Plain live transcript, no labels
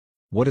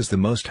What is the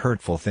most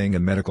hurtful thing a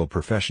medical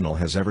professional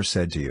has ever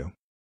said to you?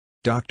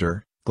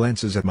 Doctor,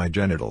 glances at my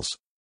genitals.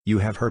 You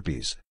have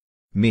herpes.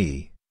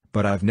 Me,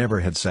 but I've never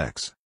had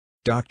sex.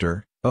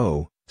 Doctor,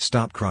 oh,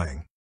 stop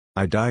crying.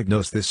 I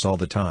diagnose this all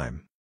the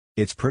time.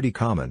 It's pretty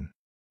common.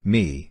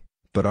 Me,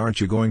 but aren't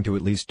you going to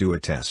at least do a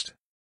test?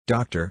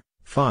 Doctor,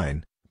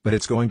 fine, but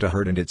it's going to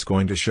hurt and it's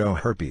going to show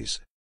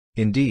herpes.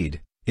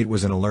 Indeed, it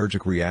was an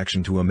allergic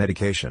reaction to a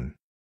medication.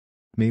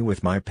 Me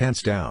with my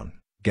pants down,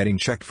 getting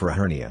checked for a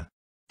hernia.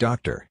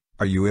 Doctor,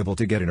 are you able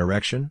to get an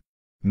erection?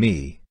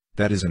 Me,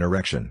 that is an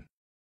erection.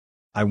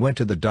 I went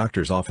to the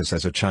doctor's office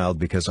as a child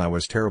because I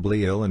was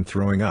terribly ill and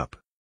throwing up.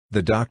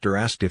 The doctor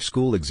asked if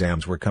school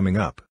exams were coming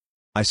up.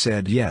 I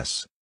said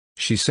yes.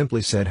 She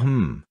simply said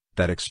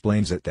that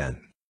explains it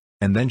then.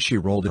 And then she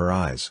rolled her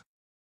eyes.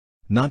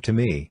 Not to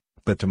me,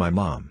 but to my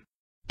mom.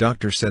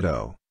 Doctor said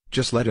oh,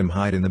 just let him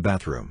hide in the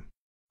bathroom.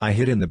 I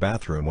hid in the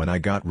bathroom when I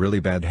got really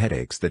bad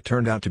headaches that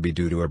turned out to be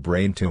due to a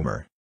brain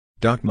tumor.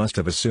 Doc must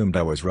have assumed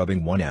I was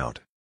rubbing one out.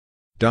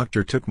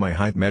 Doctor took my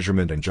height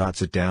measurement and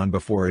jots it down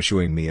before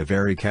issuing me a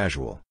very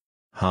casual,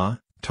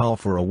 tall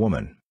for a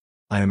woman.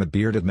 I am a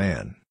bearded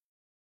man.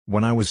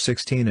 When I was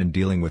 16 and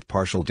dealing with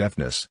partial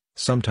deafness,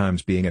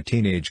 sometimes being a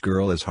teenage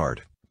girl is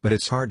hard, but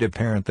it's hard to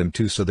parent them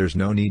too, so there's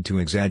no need to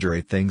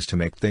exaggerate things to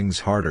make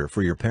things harder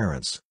for your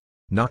parents.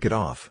 Knock it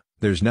off,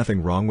 there's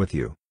nothing wrong with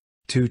you.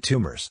 2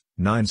 tumors,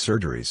 9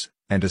 surgeries,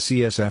 and a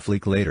CSF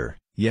leak later,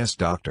 yes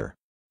doctor.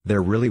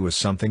 There really was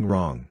something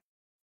wrong.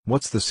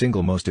 What's the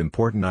single most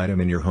important item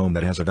in your home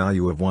that has a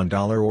value of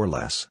 $1 or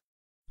less?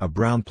 A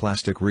brown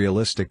plastic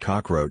realistic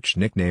cockroach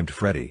nicknamed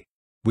Freddy.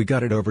 We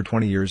got it over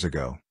 20 years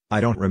ago, I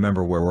don't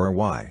remember where or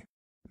why.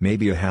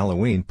 Maybe a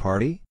Halloween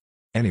party?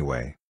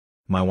 Anyway.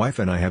 My wife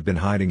and I have been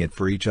hiding it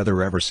for each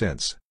other ever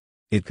since.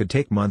 It could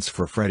take months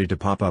for Freddy to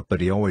pop up,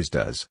 but he always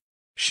does.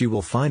 She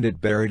will find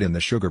it buried in the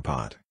sugar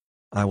pot.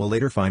 I will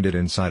later find it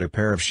inside a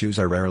pair of shoes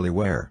I rarely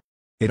wear.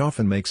 It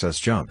often makes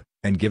us jump,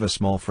 and give a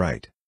small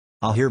fright.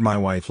 I'll hear my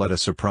wife let a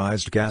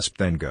surprised gasp,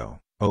 then go,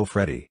 oh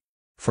Freddy.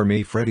 For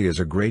me, Freddy is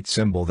a great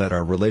symbol that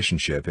our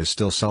relationship is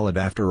still solid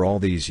after all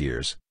these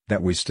years,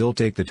 that we still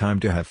take the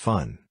time to have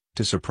fun,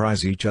 to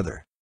surprise each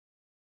other.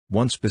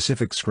 One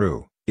specific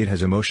screw, it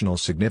has emotional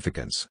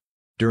significance.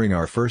 During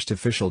our first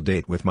official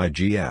date with my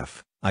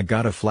GF, I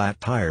got a flat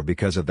tire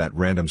because of that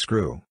random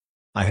screw.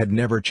 I had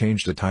never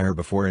changed a tire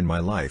before in my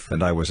life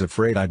and I was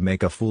afraid I'd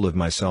make a fool of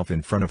myself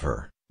in front of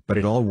her, but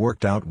it all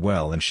worked out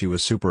well and she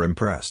was super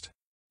impressed.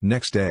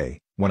 Next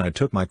day, when I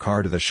took my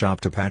car to the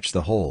shop to patch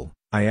the hole,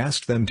 I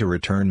asked them to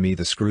return me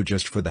the screw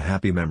just for the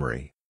happy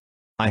memory.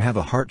 I have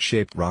a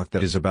heart-shaped rock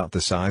that is about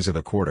the size of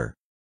a quarter.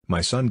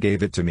 My son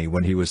gave it to me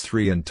when he was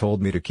 3 and told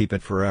me to keep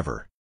it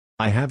forever.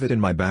 I have it in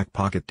my back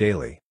pocket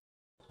daily.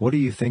 What do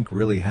you think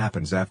really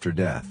happens after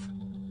death?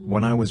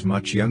 When I was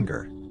much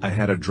younger, I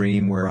had a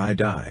dream where I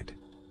died.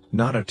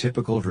 Not a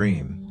typical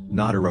dream,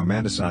 not a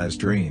romanticized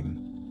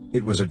dream.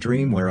 It was a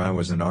dream where I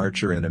was an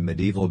archer in a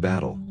medieval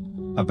battle.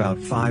 About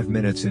 5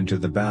 minutes into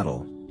the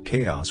battle,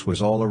 chaos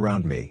was all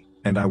around me,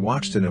 and I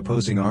watched an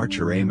opposing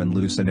archer aim and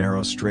loose an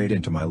arrow straight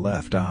into my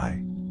left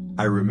eye.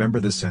 I remember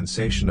the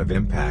sensation of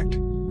impact,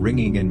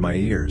 ringing in my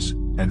ears,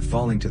 and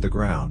falling to the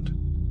ground.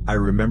 I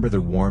remember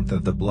the warmth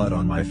of the blood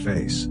on my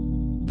face.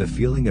 The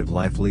feeling of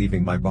life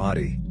leaving my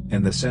body,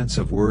 and the sense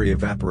of worry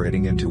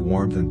evaporating into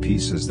warmth and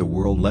peace as the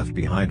world left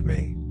behind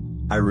me.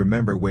 I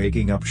remember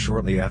waking up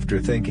shortly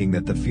after thinking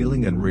that the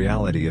feeling and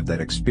reality of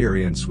that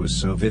experience was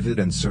so vivid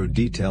and so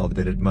detailed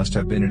that it must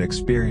have been an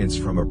experience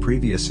from a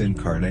previous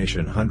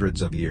incarnation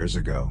hundreds of years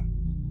ago.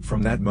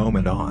 From that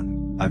moment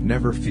on, I've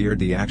never feared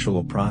the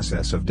actual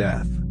process of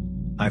death.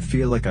 I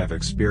feel like I've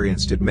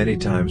experienced it many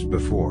times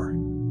before.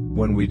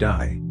 When we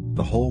die,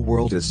 the whole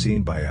world is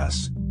seen by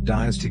us,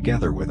 dies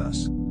together with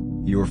us.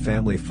 Your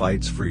family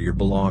fights for your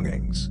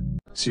belongings.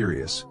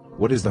 Serious,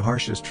 what is the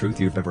harshest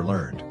truth you've ever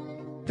learned?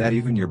 That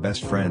even your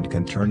best friend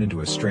can turn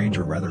into a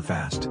stranger rather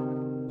fast.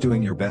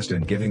 Doing your best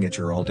and giving it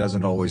your all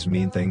doesn't always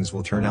mean things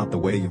will turn out the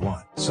way you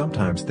want.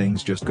 Sometimes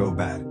things just go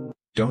bad.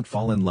 Don't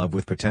fall in love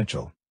with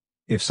potential.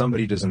 If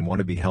somebody doesn't want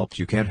to be helped,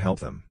 you can't help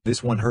them.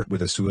 This one hurt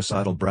with a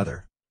suicidal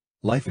brother.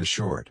 Life is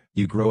short.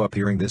 You grow up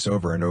hearing this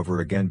over and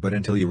over again, but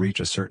until you reach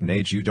a certain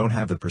age you don't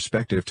have the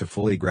perspective to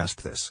fully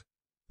grasp this.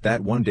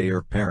 That one day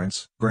your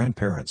parents,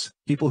 grandparents,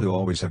 people who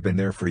always have been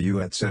there for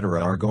you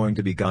etc. are going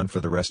to be gone for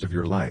the rest of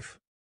your life.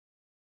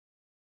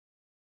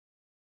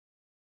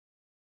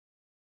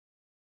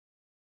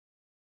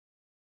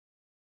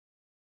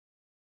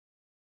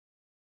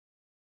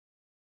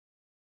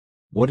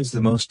 What is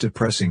the most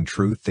depressing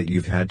truth that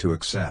you've had to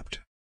accept?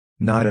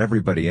 Not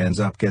everybody ends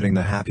up getting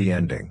the happy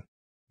ending.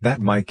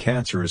 That my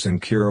cancer is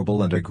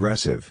incurable and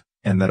aggressive,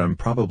 and that I'm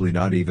probably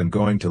not even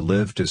going to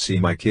live to see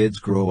my kids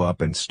grow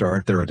up and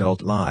start their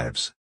adult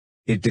lives.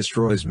 It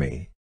destroys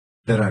me.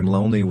 That I'm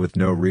lonely with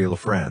no real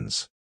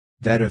friends.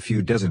 That a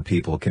few dozen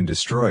people can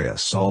destroy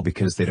us all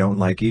because they don't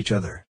like each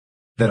other.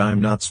 That I'm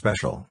not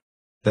special.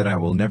 That I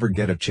will never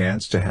get a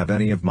chance to have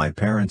any of my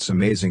parents'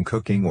 amazing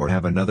cooking or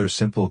have another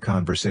simple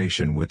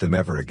conversation with them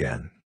ever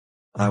again.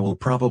 I will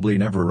probably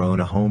never own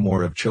a home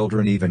or have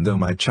children, even though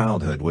my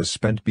childhood was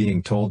spent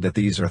being told that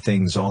these are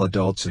things all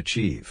adults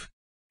achieve.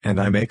 And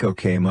I make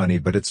okay money,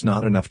 but it's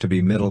not enough to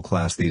be middle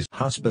class. These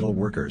hospital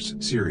workers,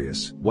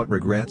 serious. What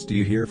regrets do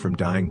you hear from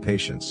dying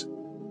patients?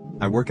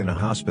 I work in a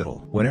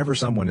hospital. Whenever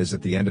someone is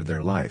at the end of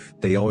their life,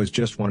 they always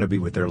just want to be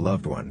with their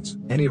loved ones.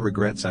 Any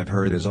regrets I've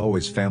heard is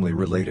always family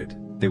related.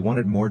 They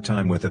wanted more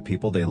time with the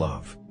people they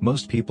love.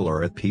 Most people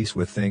are at peace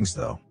with things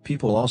though.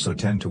 People also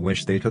tend to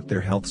wish they took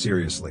their health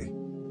seriously.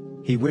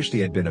 He wished he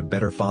had been a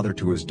better father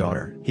to his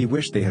daughter. He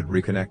wished they had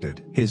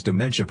reconnected. His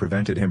dementia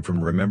prevented him from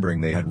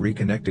remembering they had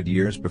reconnected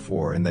years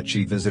before and that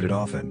she visited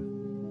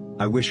often.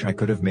 I wish I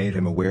could have made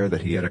him aware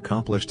that he had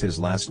accomplished his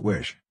last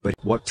wish. But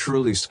what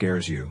truly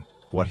scares you?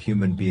 What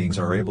human beings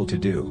are able to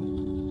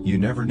do? You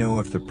never know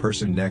if the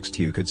person next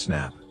to you could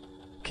snap.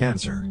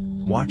 Cancer.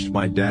 Watched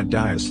my dad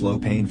die a slow,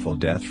 painful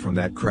death from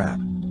that crap.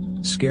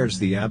 Scares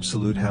the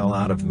absolute hell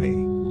out of me.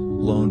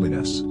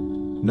 Loneliness.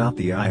 Not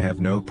the I have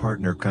no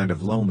partner kind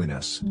of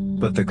loneliness,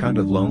 but the kind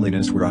of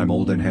loneliness where I'm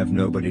old and have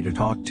nobody to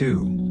talk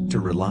to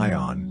rely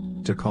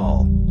on, to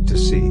call, to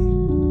see.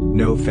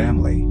 No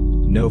family,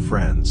 no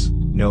friends,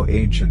 no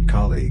ancient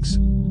colleagues.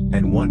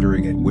 And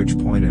wondering at which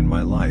point in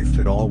my life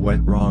it all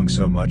went wrong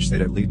so much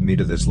that it led me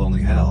to this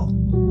lonely hell.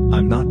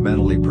 I'm not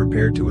mentally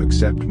prepared to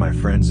accept my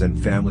friends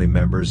and family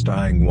members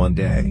dying one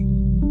day.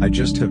 I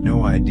just have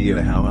no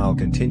idea how I'll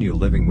continue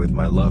living with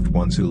my loved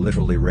ones who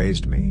literally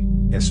raised me,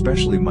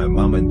 especially my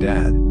mom and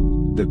dad.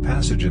 The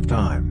passage of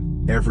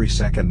time, every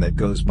second that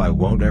goes by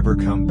won't ever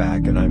come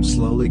back, and I'm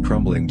slowly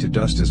crumbling to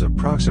dust as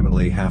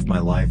approximately half my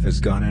life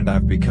is gone, and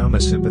I've become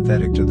as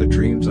sympathetic to the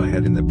dreams I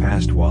had in the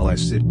past while I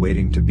sit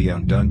waiting to be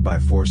undone by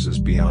forces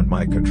beyond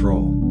my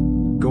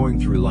control. Going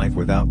through life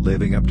without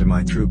living up to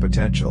my true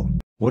potential.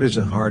 What is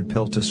a hard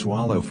pill to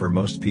swallow for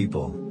most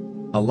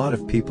people? A lot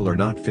of people are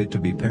not fit to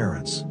be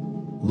parents.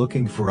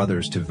 Looking for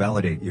others to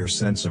validate your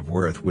sense of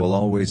worth will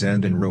always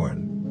end in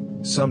ruin.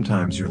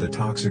 Sometimes you're the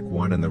toxic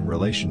one in the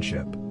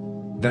relationship.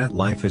 That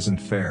life isn't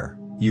fair.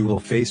 You will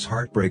face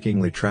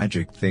heartbreakingly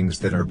tragic things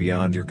that are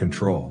beyond your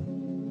control.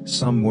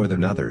 Some more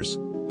than others,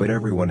 but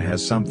everyone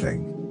has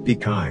something. Be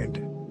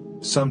kind.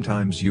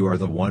 Sometimes you are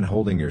the one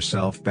holding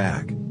yourself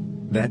back.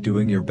 That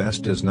doing your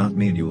best does not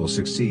mean you will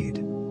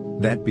succeed.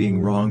 That being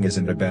wrong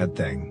isn't a bad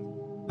thing.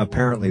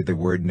 Apparently the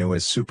word no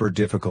is super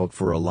difficult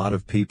for a lot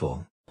of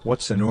people.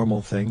 What's a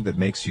normal thing that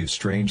makes you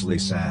strangely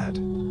sad?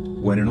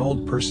 When an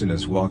old person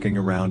is walking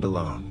around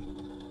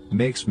alone.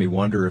 Makes me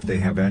wonder if they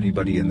have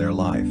anybody in their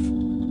life.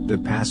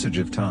 The passage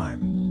of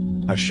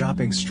time. A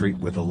shopping street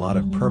with a lot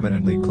of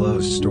permanently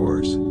closed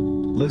stores.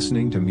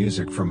 Listening to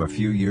music from a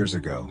few years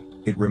ago,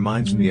 it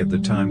reminds me of the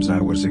times I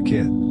was a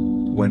kid.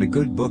 When a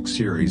good book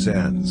series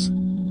ends,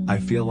 I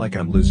feel like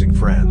I'm losing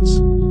friends.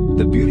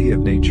 The beauty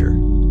of nature.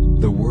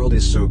 The world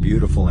is so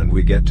beautiful and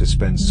we get to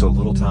spend so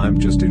little time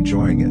just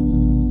enjoying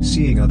it.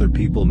 Seeing other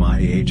people my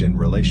age in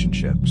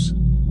relationships.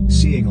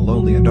 Seeing a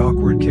lonely and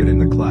awkward kid in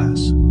the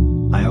class.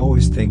 I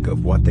always think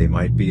of what they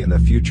might be in the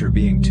future,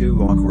 being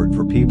too awkward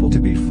for people to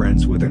be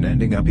friends with and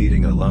ending up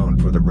eating alone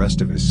for the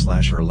rest of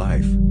his/her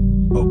life.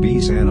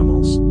 Obese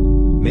animals.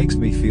 Makes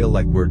me feel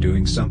like we're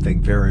doing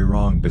something very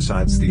wrong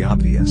besides the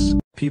obvious.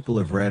 People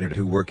of Reddit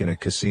who work in a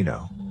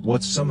casino.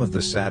 What's some of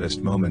the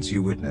saddest moments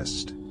you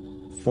witnessed?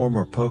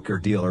 Former poker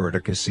dealer at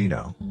a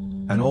casino.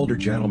 An older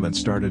gentleman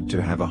started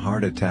to have a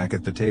heart attack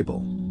at the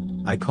table.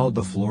 I called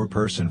the floor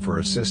person for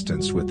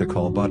assistance with the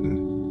call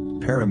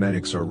button.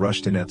 Paramedics are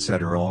rushed in,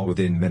 etc., all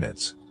within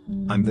minutes.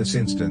 In this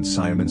instance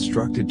I am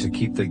instructed to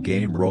keep the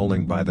game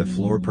rolling by the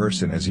floor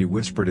person as he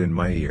whispered in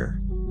my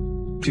ear.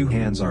 2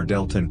 hands are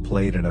dealt and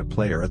played, and a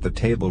player at the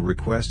table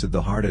requested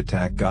the heart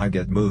attack guy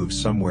get moved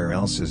somewhere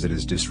else as it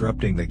is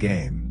disrupting the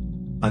game.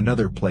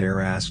 Another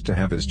player asked to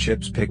have his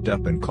chips picked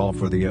up and call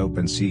for the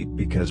open seat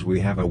because we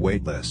have a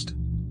wait list.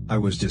 I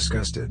was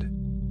disgusted.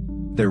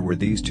 There were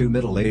these 2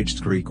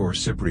 middle-aged Greek or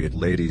Cypriot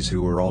ladies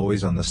who were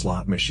always on the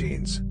slot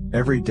machines.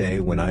 Every day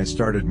when I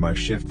started my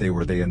shift they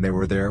were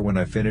there when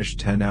I finished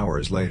 10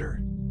 hours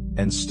later.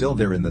 And still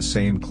they're in the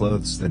same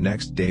clothes the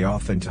next day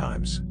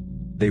oftentimes.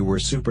 They were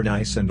super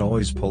nice and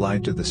always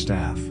polite to the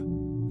staff.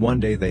 One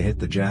day they hit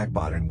the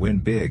jackpot and win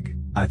big.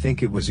 I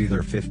think it was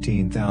either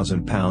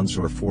 £15,000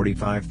 or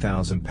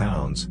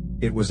 £45,000,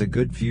 it was a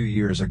good few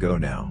years ago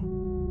now.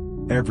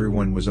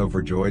 Everyone was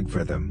overjoyed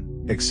for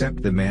them,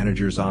 except the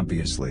managers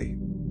obviously.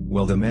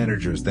 Well, the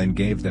managers then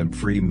gave them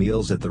free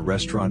meals at the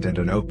restaurant and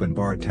an open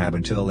bar tab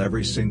until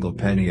every single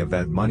penny of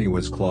that money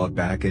was clawed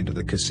back into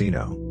the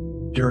casino.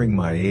 During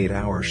my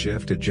 8-hour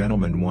shift a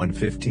gentleman won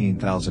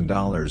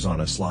 $15,000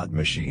 on a slot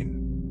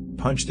machine.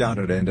 Punched out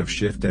at end of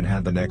shift and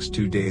had the next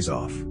 2 days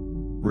off.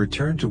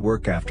 Returned to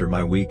work after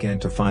my weekend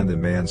to find the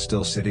man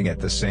still sitting at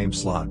the same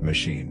slot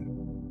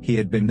machine. He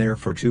had been there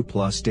for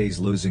 2+ days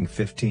losing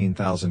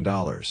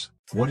 $15,000.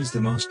 What is the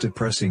most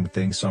depressing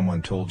thing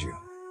someone told you?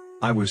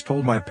 I was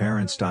told my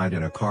parents died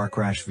in a car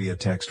crash via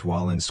text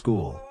while in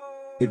school.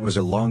 It was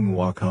a long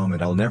walk home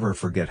and I'll never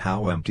forget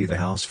how empty the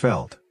house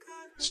felt.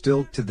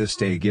 Still to this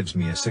day gives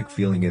me a sick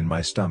feeling in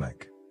my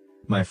stomach.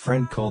 My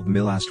friend called me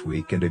last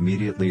week and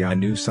immediately I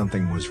knew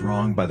something was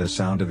wrong by the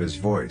sound of his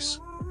voice.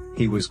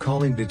 He was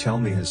calling to tell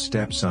me his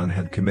stepson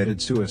had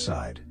committed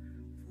suicide.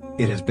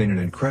 It has been an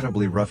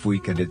incredibly rough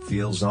week and it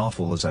feels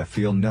awful as I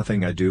feel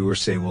nothing I do or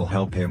say will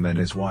help him and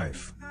his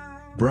wife.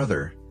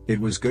 Brother, it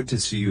was good to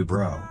see you,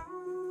 bro.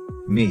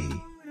 Me,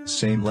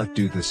 same, let's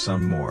do this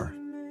some more.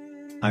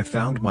 I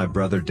found my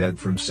brother dead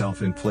from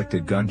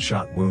self-inflicted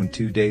gunshot wound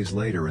 2 days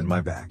later in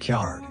my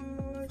backyard.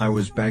 I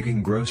was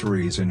bagging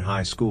groceries in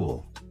high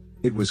school.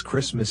 It was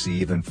Christmas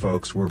Eve and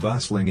folks were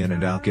bustling in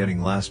and out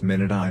getting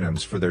last-minute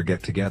items for their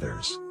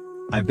get-togethers.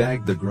 I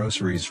bagged the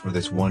groceries for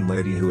this one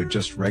lady who had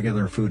just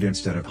regular food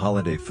instead of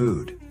holiday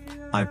food.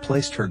 I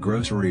placed her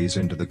groceries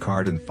into the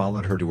cart and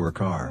followed her to her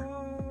car.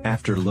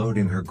 After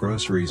loading her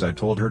groceries, I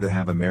told her to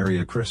have a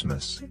Merry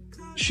Christmas.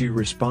 She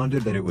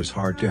responded that it was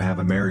hard to have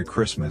a Merry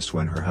Christmas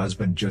when her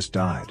husband just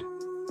died.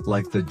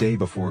 Like the day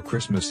before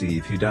Christmas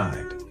Eve he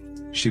died.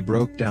 She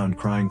broke down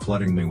crying,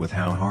 flooding me with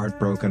how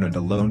heartbroken and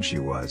alone she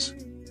was.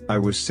 I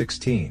was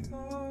 16.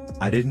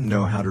 I didn't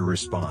know how to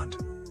respond.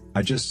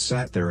 I just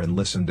sat there and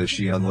listened as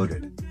she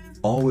unloaded.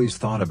 Always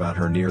thought about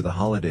her near the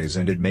holidays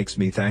and it makes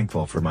me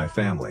thankful for my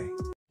family.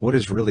 What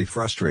is really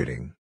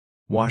frustrating?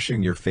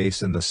 Washing your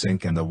face in the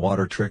sink and the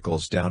water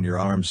trickles down your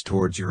arms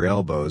towards your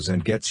elbows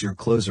and gets your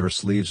clothes or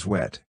sleeves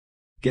wet.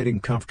 Getting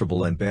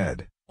comfortable in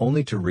bed,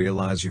 only to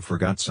realize you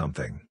forgot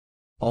something.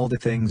 All the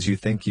things you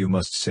think you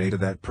must say to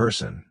that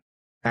person.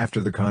 After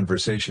the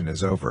conversation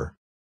is over.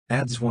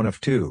 Adds 1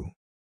 of 2.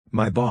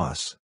 My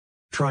boss.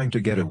 Trying to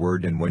get a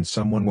word in when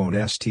someone won't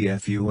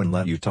STF you and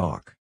let you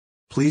talk.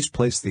 Please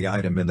place the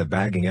item in the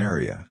bagging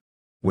area.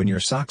 When your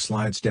sock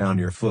slides down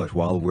your foot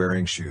while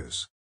wearing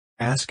shoes.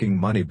 Asking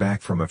money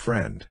back from a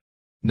friend.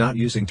 Not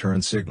using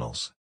turn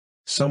signals.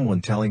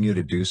 Someone telling you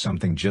to do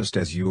something just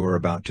as you are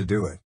about to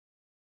do it.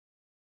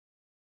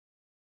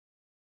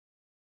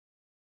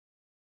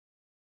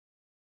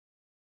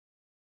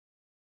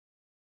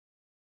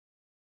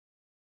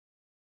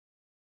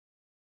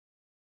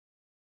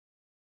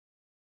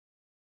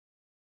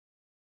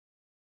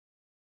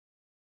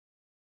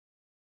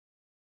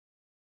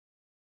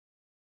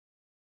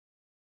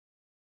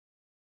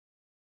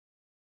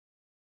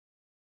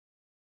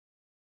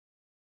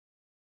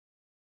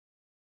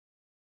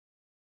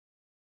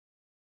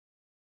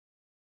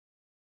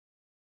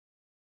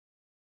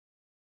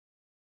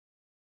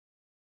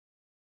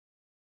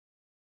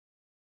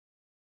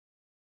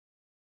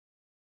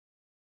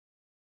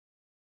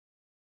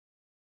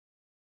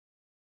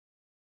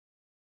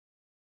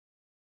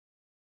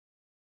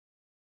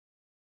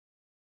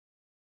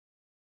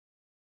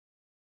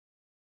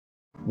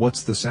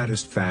 What's the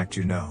saddest fact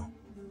you know?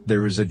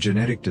 There is a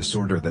genetic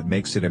disorder that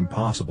makes it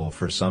impossible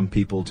for some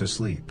people to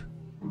sleep.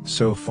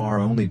 So far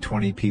only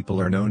 20 people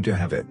are known to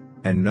have it,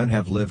 and none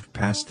have lived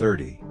past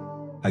 30.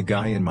 A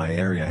guy in my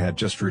area had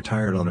just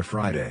retired on a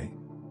Friday.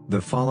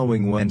 The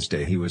following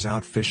Wednesday he was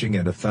out fishing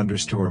and a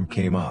thunderstorm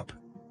came up.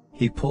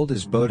 He pulled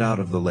his boat out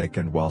of the lake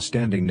and while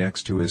standing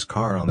next to his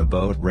car on the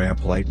boat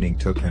ramp lightning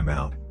took him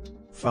out.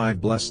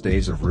 5 blessed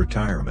days of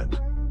retirement.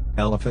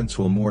 Elephants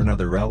will mourn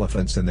other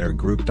elephants in their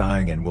group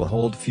dying and will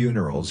hold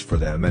funerals for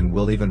them and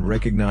will even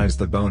recognize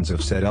the bones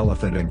of said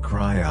elephant and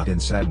cry out in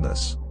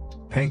sadness.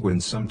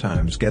 Penguins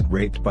sometimes get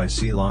raped by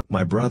sea lions.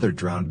 My brother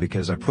drowned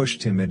because I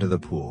pushed him into the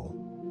pool.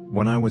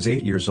 When I was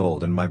 8 years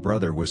old and my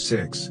brother was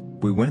 6,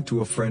 we went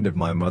to a friend of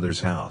my mother's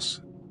house.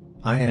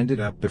 I ended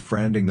up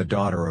befriending the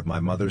daughter of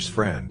my mother's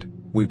friend.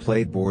 We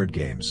played board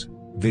games,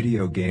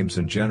 video games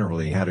and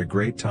generally had a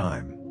great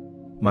time.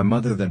 My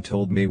mother then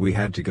told me we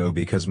had to go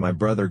because my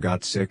brother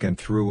got sick and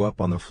threw up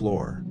on the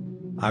floor.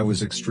 I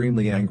was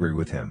extremely angry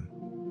with him.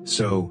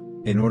 So,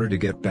 in order to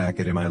get back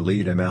at him I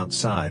lead him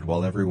outside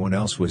while everyone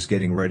else was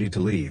getting ready to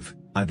leave.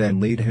 I then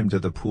lead him to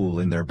the pool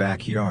in their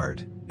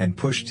backyard, and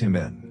pushed him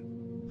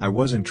in. I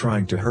wasn't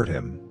trying to hurt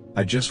him,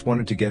 I just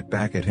wanted to get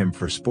back at him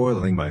for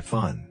spoiling my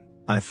fun.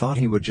 I thought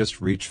he would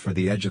just reach for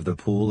the edge of the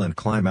pool and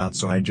climb out,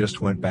 so I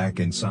just went back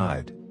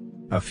inside.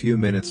 A few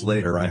minutes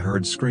later I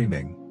heard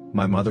screaming.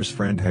 My mother's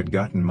friend had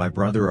gotten my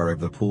brother out of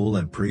the pool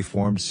and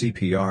performed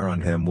CPR on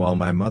him while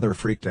my mother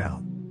freaked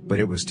out, but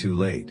it was too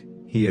late,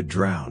 he had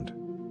drowned.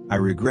 I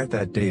regret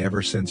that day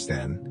ever since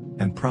then,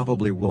 and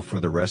probably will for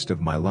the rest of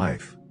my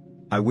life.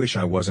 I wish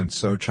I wasn't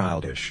so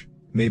childish.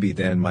 Maybe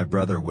then my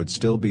brother would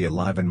still be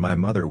alive and my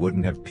mother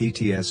wouldn't have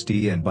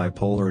PTSD and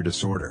bipolar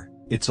disorder.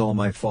 It's all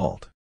my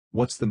fault.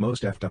 What's the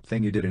most effed up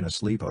thing you did in a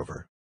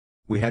sleepover?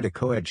 We had a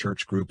co-ed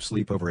church group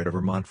sleepover at a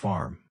Vermont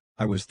farm.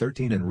 I was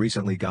 13 and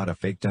recently got a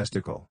fake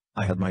testicle.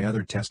 I had my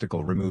other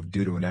testicle removed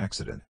due to an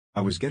accident.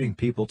 I was getting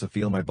people to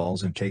feel my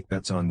balls and take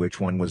bets on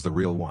which one was the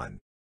real one.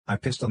 I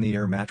pissed on the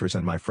air mattress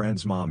and my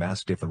friend's mom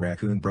asked if the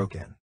raccoon broke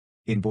in.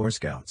 In Boy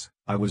Scouts,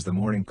 I was the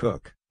morning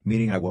cook,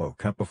 meaning I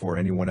woke up before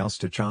anyone else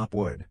to chop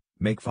wood,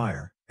 make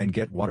fire, and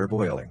get water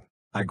boiling.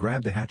 I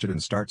grabbed the hatchet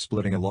and start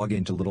splitting a log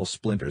into little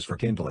splinters for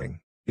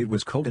kindling. It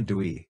was cold and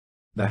dewy.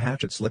 The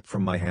hatchet slipped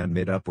from my hand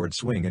mid-upward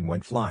swing and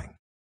went flying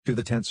to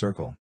the tent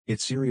circle. It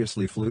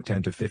seriously flew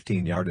 10 to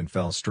 15 yards and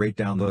fell straight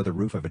down the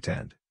roof of a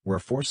tent, where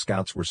 4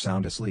 scouts were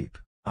sound asleep.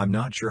 I'm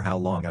not sure how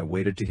long I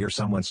waited to hear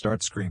someone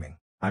start screaming.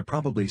 I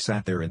probably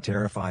sat there in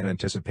terrified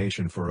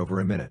anticipation for over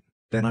a minute.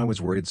 Then I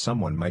was worried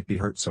someone might be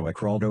hurt, so I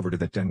crawled over to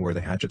the tent where the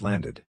hatchet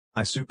landed.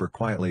 I super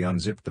quietly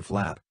unzipped the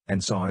flap,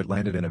 and saw it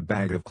landed in a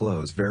bag of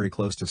clothes very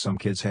close to some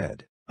kid's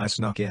head. I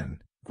snuck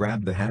in,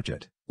 grabbed the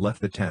hatchet,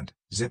 left the tent,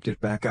 zipped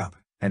it back up,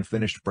 and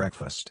finished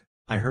breakfast.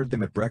 I heard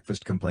them at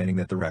breakfast complaining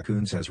that the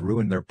raccoons has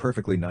ruined their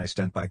perfectly nice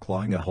tent by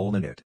clawing a hole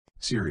in it.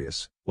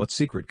 Serious, what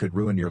secret could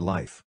ruin your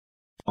life?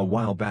 A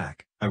while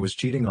back, I was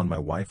cheating on my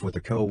wife with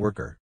a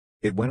co-worker.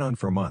 It went on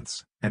for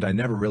months, and I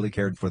never really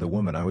cared for the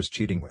woman I was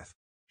cheating with.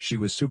 She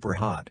was super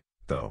hot,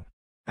 though.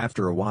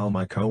 After a while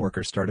my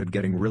coworker started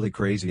getting really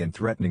crazy and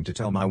threatening to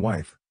tell my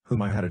wife,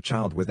 whom I had a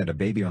child with and a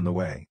baby on the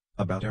way,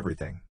 about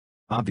everything.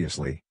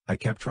 Obviously, I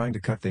kept trying to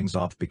cut things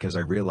off because I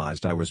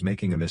realized I was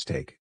making a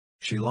mistake.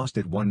 She lost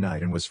it one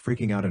night and was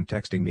freaking out and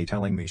texting me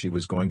telling me she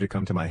was going to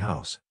come to my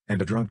house,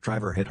 and a drunk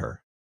driver hit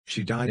her.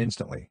 She died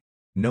instantly.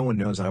 No one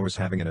knows I was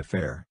having an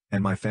affair,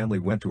 and my family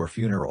went to her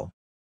funeral.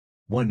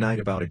 One night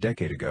about a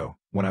decade ago,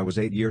 when I was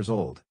 8 years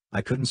old,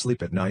 I couldn't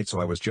sleep at night,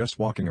 so I was just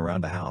walking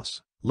around the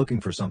house,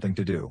 looking for something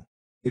to do.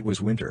 It was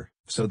winter,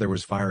 so there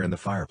was fire in the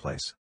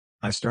fireplace.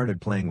 I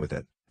started playing with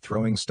it,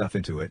 throwing stuff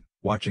into it,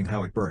 watching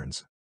how it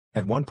burns.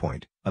 At one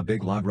point, a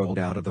big log rolled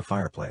out of the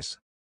fireplace.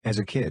 As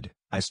a kid,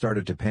 I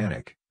started to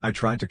panic. I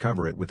tried to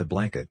cover it with a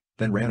blanket,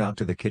 then ran out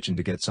to the kitchen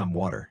to get some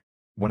water.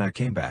 When I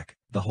came back,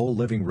 the whole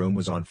living room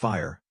was on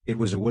fire. It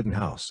was a wooden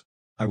house.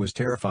 I was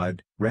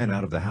terrified, ran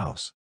out of the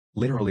house.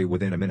 Literally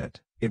within a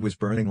minute, it was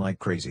burning like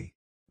crazy.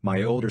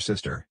 My older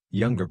sister,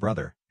 younger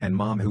brother, and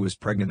mom, who was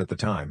pregnant at the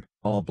time,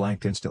 all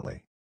blanked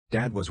instantly.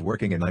 Dad was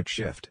working a night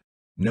shift.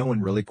 No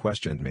one really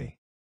questioned me.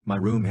 My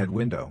room had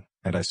window,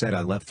 and I said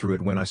I left through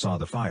it when I saw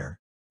the fire.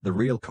 The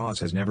real cause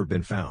has never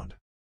been found.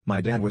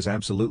 My dad was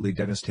absolutely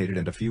devastated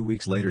and a few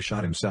weeks later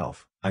shot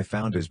himself. I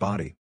found his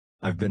body.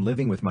 I've been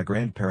living with my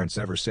grandparents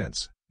ever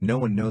since. No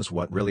one knows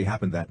what really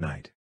happened that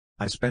night.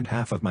 I spent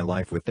half of my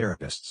life with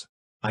therapists.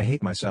 I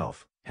hate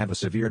myself, have a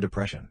severe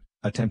depression,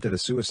 attempted a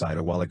suicide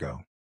a while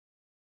ago.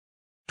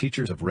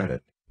 Teachers of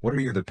Reddit, what are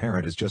your the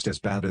parent is just as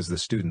bad as the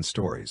student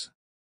stories.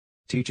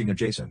 Teaching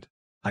adjacent.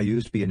 I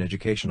used to be an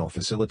educational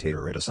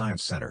facilitator at a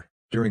science center.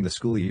 During the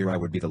school year I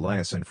would be the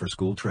liaison for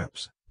school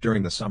trips.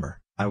 During the summer,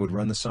 I would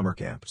run the summer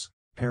camps.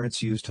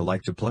 Parents used to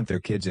like to plunk their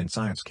kids in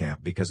science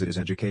camp because it is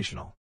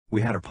educational.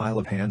 We had a pile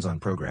of hands-on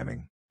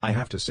programming. I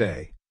have to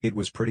say, it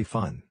was pretty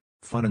fun.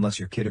 Fun unless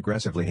your kid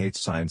aggressively hates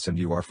science and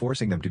you are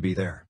forcing them to be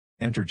there.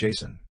 Enter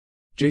Jason.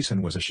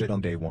 Jason was a shit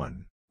on day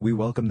one. We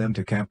welcomed them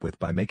to camp with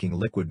by making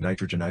liquid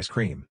nitrogen ice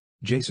cream.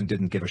 Jason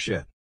didn't give a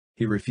shit.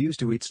 He refused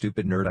to eat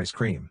stupid nerd ice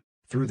cream.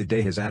 Through the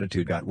day his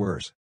attitude got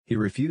worse. He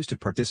refused to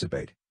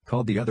participate,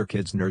 called the other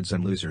kids nerds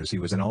and losers. He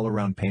was an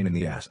all-around pain in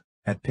the ass.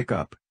 At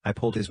pickup, I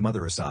pulled his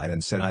mother aside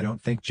and said I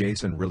don't think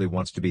Jason really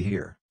wants to be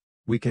here.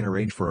 We can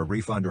arrange for a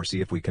refund or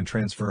see if we can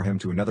transfer him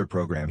to another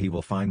program he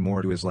will find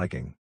more to his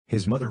liking.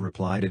 His mother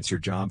replied, it's your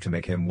job to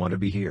make him want to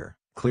be here.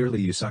 Clearly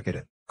you suck at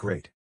it.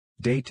 Great.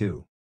 Day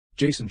 2.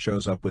 Jason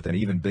shows up with an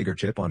even bigger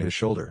chip on his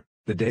shoulder.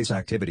 The day's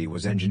activity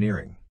was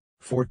engineering.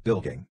 Fort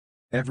building.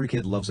 Every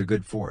kid loves a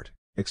good fort,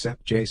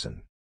 except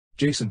Jason.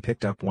 Jason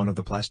picked up one of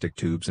the plastic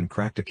tubes and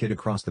cracked a kid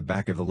across the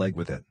back of the leg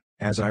with it.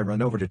 As I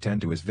run over to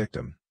tend to his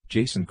victim,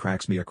 Jason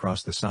cracks me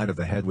across the side of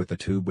the head with the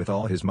tube with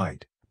all his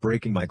might,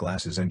 breaking my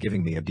glasses and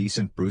giving me a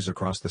decent bruise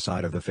across the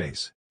side of the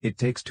face. It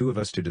takes 2 of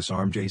us to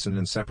disarm Jason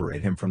and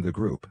separate him from the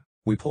group.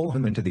 We pull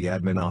him into the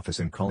admin office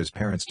and call his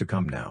parents to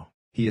come now.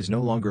 He is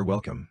no longer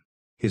welcome.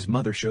 His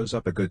mother shows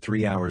up a good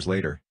 3 hours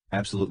later,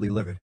 absolutely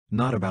livid,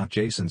 not about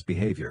Jason's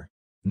behavior.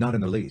 Not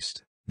in the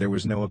least. There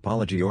was no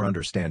apology or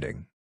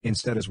understanding.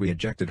 Instead, as we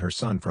ejected her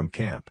son from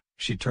camp,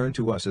 she turned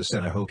to us and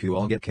said, I hope you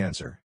all get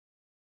cancer.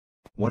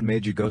 What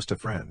made you ghost a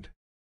friend?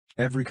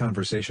 Every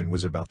conversation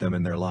was about them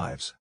and their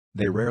lives.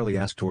 They rarely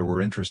asked or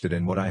were interested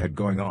in what I had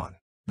going on.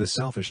 The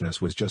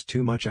selfishness was just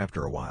too much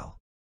after a while.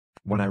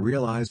 When I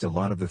realized a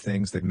lot of the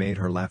things that made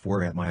her laugh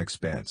were at my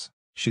expense,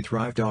 she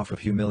thrived off of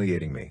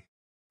humiliating me.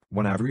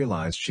 When I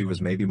realized she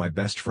was maybe my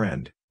best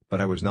friend, but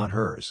I was not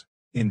hers.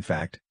 In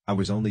fact, I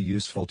was only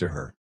useful to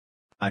her.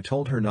 I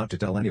told her not to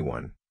tell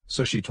anyone,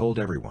 so she told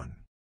everyone.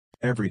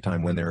 Every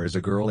time when there is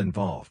a girl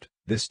involved,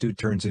 this dude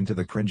turns into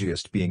the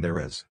cringiest being there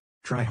is.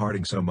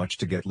 Try-harding so much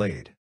to get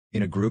laid.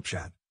 In a group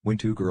chat, when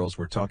 2 girls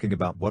were talking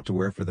about what to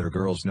wear for their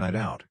girls' night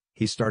out,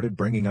 he started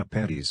bringing up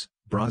panties,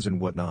 bras and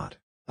whatnot.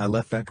 I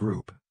left that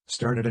group,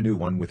 started a new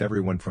one with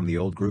everyone from the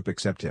old group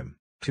except him.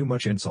 Too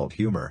much insult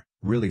humor,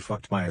 really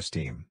fucked my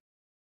esteem.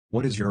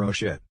 What is your oh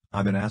shit,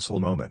 I'm an asshole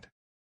moment?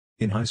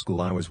 In high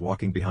school I was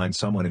walking behind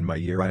someone in my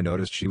year. I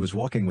noticed she was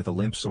walking with a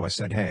limp, so I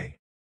said, hey.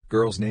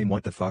 Girl's name,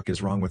 what the fuck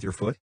is wrong with your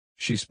foot?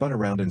 She spun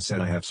around and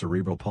said, I have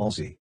cerebral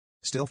palsy.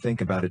 Still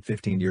think about it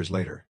 15 years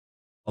later.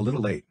 A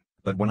little late,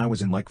 but when I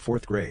was in like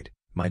 4th grade,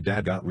 my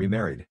dad got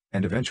remarried,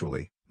 and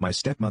eventually, my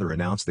stepmother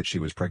announced that she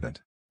was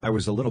pregnant. I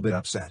was a little bit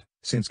upset,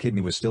 since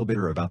Kidney was still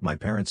bitter about my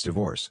parents'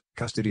 divorce,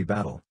 custody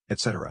battle,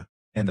 etc.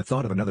 And the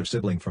thought of another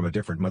sibling from a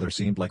different mother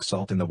seemed like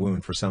salt in the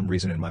wound for some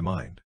reason in my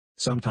mind.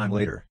 Sometime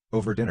later,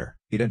 over dinner,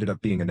 it ended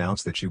up being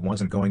announced that she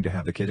wasn't going to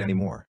have the kid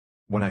anymore.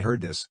 When I heard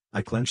this,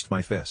 I clenched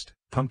my fist,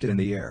 pumped it in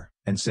the air,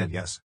 and said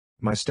yes.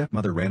 My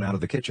stepmother ran out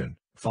of the kitchen,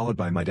 followed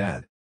by my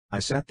dad. I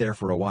sat there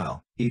for a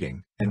while,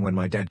 eating, and when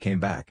my dad came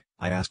back,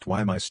 I asked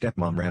why my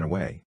stepmom ran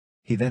away.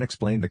 He then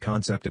explained the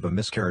concept of a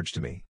miscarriage to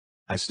me.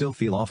 I still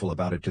feel awful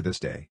about it to this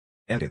day.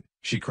 Edit,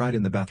 she cried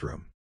in the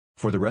bathroom.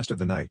 For the rest of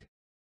the night.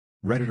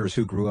 Redditors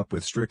who grew up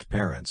with strict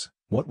parents,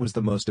 what was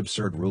the most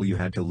absurd rule you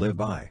had to live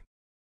by?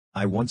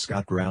 I once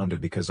got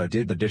grounded because I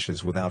did the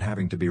dishes without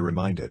having to be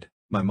reminded.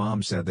 My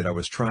mom said that I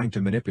was trying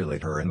to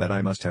manipulate her and that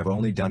I must have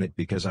only done it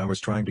because I was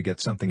trying to get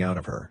something out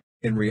of her.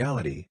 In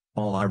reality,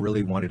 all I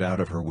really wanted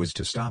out of her was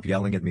to stop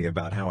yelling at me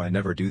about how I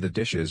never do the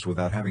dishes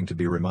without having to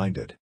be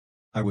reminded.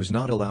 I was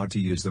not allowed to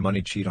use the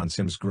money cheat on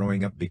Sims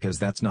growing up because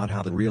that's not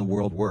how the real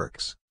world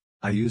works.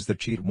 I used the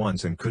cheat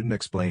once and couldn't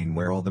explain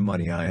where all the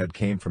money I had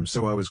came from,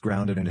 so I was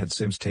grounded and had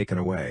Sims taken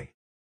away.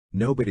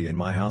 Nobody in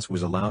my house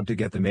was allowed to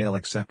get the mail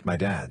except my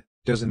dad.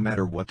 Doesn't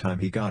matter what time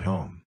he got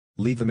home.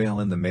 Leave the mail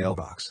in the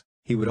mailbox.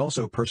 He would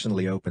also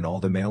personally open all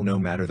the mail no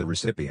matter the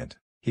recipient.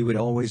 He would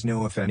always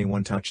know if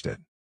anyone touched it.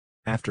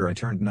 After I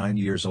turned 9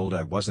 years old,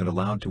 I wasn't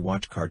allowed to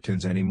watch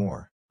cartoons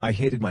anymore. I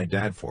hated my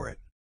dad for it.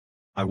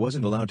 I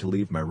wasn't allowed to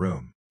leave my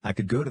room. I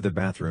could go to the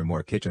bathroom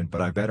or kitchen,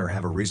 but I better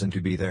have a reason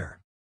to be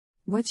there.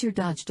 What's your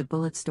dodged a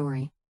bullet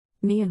story?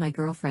 Me and my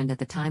girlfriend at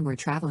the time were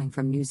traveling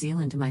from New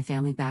Zealand to my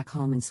family back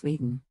home in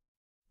Sweden.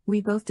 We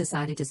both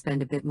decided to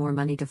spend a bit more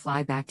money to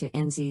fly back to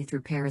NZ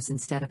through Paris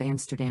instead of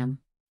Amsterdam.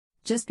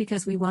 Just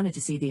because we wanted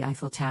to see the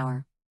Eiffel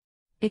Tower.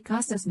 It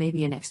cost us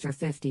maybe an extra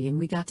 50 and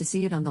we got to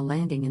see it on the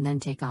landing and then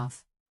take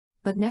off.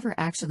 But never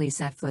actually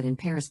set foot in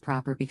Paris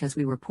proper because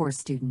we were poor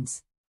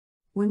students.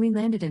 When we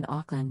landed in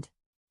Auckland,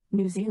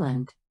 New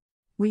Zealand,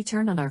 we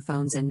turned on our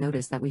phones and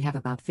noticed that we have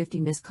about 50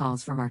 missed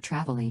calls from our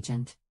travel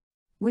agent.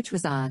 Which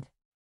was odd.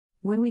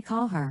 When we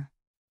call her,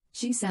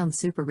 she sounds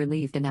super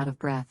relieved and out of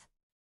breath.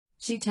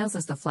 She tells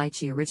us the flight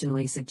she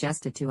originally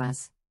suggested to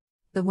us,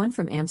 the one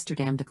from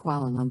Amsterdam to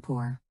Kuala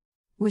Lumpur,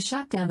 was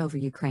shot down over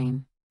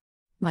Ukraine.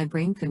 My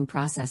brain couldn't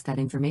process that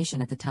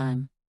information at the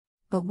time.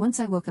 But once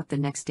I woke up the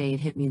next day, it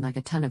hit me like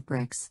a ton of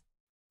bricks.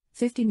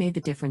 50 made the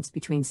difference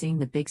between seeing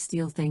the big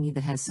steel thingy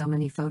that has so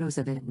many photos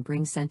of it and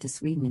being sent to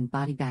Sweden in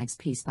body bags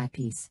piece by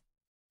piece.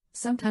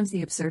 Sometimes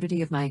the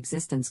absurdity of my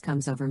existence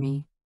comes over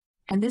me.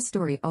 And this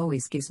story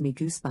always gives me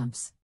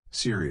goosebumps.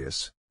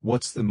 Serious,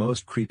 what's the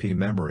most creepy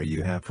memory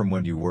you have from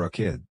when you were a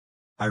kid?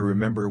 I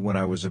remember when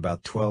I was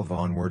about 12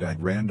 onward,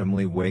 I'd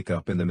randomly wake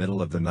up in the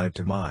middle of the night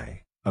to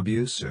my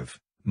abusive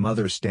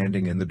mother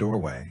standing in the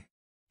doorway.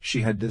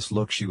 She had this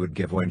look she would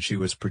give when she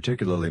was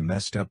particularly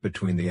messed up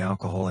between the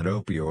alcohol and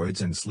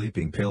opioids and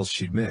sleeping pills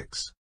she'd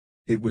mix.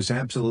 It was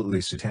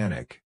absolutely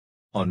satanic.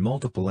 On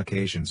multiple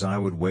occasions I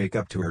would wake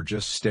up to her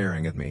just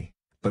staring at me,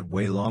 but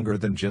way longer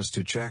than just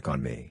to check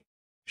on me.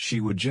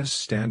 She would just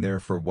stand there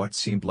for what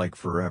seemed like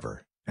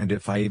forever, and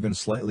if I even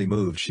slightly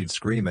moved she'd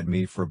scream at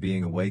me for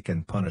being awake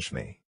and punish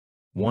me.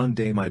 One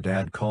day my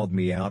dad called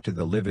me out to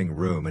the living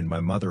room and my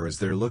mother was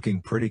there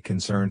looking pretty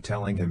concerned,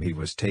 telling him he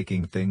was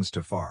taking things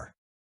too far.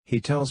 He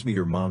tells me,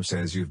 "Your mom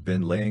says you've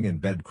been laying in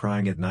bed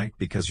crying at night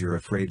because you're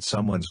afraid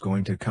someone's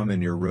going to come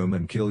in your room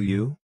and kill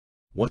you?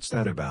 What's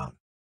that about?"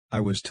 I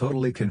was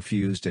totally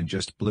confused and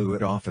just blew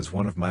it off as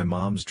one of my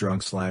mom's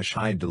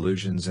drunk/high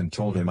delusions and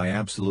told him I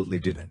absolutely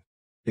didn't.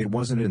 It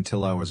wasn't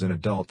until I was an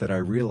adult that I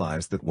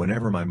realized that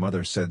whenever my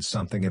mother said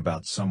something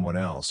about someone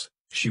else,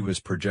 she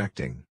was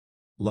projecting.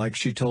 Like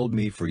she told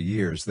me for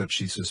years that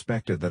she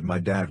suspected that my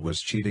dad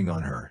was cheating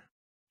on her.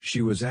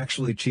 She was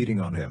actually cheating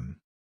on him.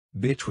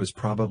 Bitch was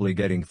probably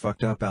getting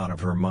fucked up out of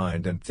her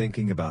mind and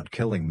thinking about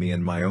killing me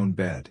in my own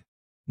bed.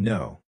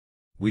 No.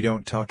 We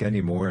don't talk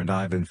anymore and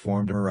I've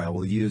informed her I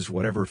will use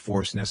whatever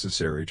force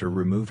necessary to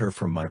remove her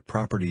from my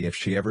property if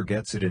she ever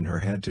gets it in her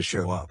head to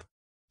show up.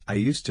 I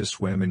used to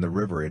swim in the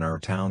river in our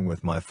town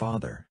with my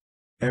father.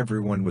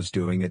 Everyone was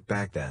doing it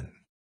back then.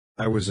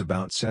 I was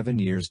about 7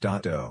 years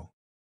old.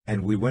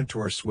 And we went to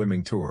our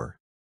swimming tour.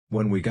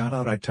 When we got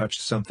out I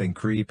touched something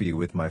creepy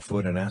with my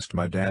foot and asked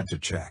my dad to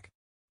check.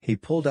 He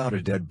pulled out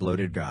a dead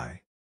bloated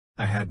guy.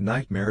 I had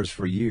nightmares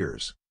for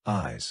years.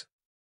 Eyes.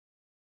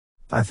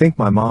 I think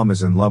my mom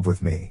is in love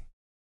with me.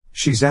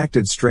 She's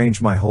acted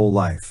strange my whole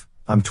life.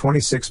 I'm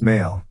 26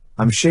 male.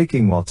 I'm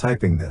shaking while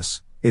typing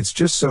this. It's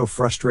just so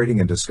frustrating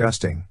and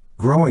disgusting.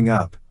 Growing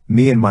up,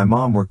 me and my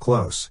mom were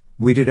close.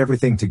 We did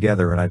everything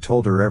together and I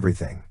told her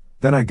everything.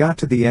 Then I got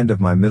to the end of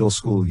my middle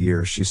school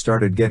years, she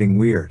started getting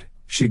weird.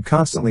 She'd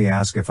constantly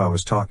ask if I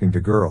was talking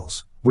to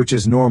girls, which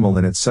is normal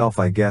in itself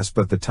I guess,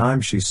 but the time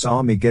she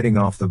saw me getting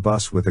off the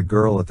bus with a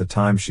girl at the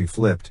time she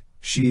flipped.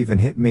 She even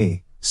hit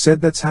me,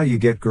 said that's how you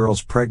get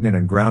girls pregnant,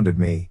 and grounded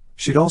me.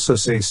 She'd also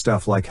say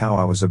stuff like how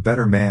I was a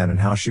better man and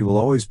how she will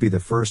always be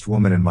the first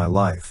woman in my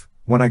life.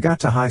 When I got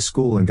to high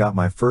school and got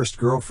my first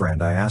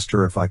girlfriend, I asked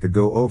her if I could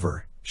go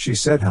over. She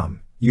said,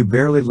 "You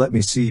barely let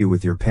me see you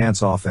with your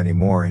pants off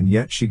anymore, and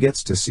yet she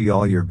gets to see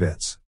all your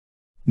bits."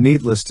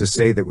 Needless to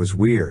say, that was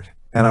weird,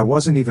 and I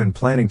wasn't even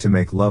planning to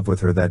make love with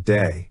her that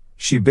day.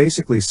 She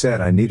basically said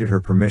I needed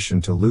her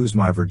permission to lose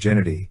my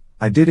virginity.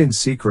 I did in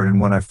secret, and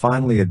when I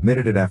finally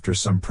admitted it after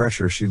some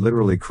pressure, she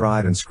literally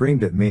cried and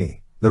screamed at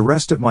me. The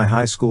rest of my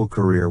high school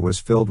career was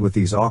filled with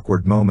these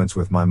awkward moments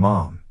with my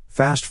mom.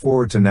 Fast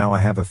forward to now, I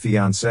have a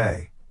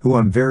fiancé, who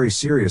I'm very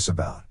serious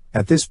about.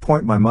 At this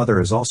point my mother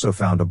has also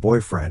found a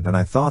boyfriend, and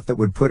I thought that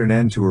would put an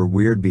end to her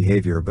weird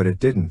behavior, but it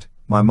didn't.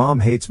 My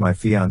mom hates my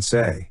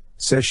fiancé,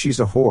 says she's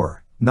a whore,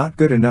 not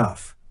good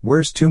enough,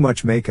 wears too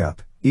much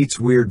makeup, eats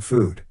weird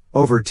food.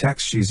 Over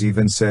text she's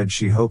even said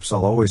she hopes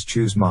I'll always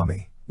choose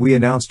mommy. We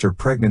announced her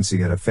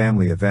pregnancy at a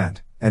family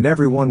event, and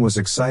everyone was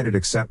excited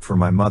except for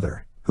my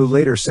mother, who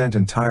later sent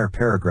entire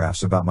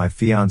paragraphs about my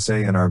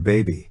fiancé and our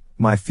baby.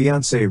 My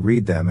fiancé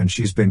read them and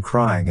she's been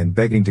crying and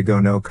begging to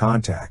go no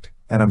contact,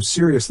 and I'm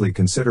seriously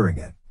considering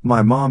it.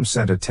 My mom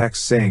sent a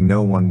text saying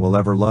no one will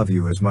ever love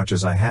you as much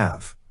as I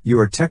have. You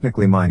are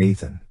technically mine,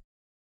 Ethan.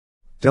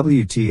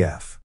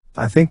 WTF.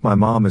 I think my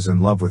mom is in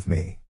love with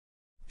me.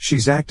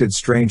 She's acted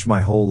strange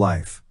my whole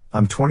life.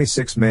 I'm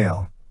 26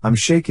 male. I'm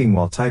shaking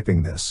while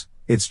typing this.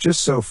 It's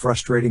just so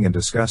frustrating and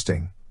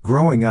disgusting.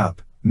 Growing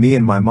up, me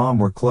and my mom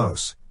were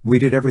close. We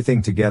did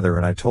everything together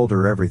and I told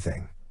her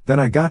everything. Then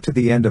I got to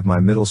the end of my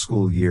middle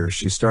school years,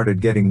 she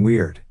started getting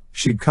weird.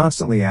 She'd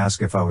constantly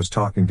ask if I was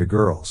talking to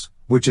girls,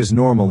 which is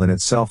normal in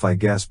itself I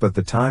guess, but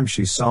the time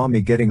she saw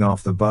me getting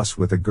off the bus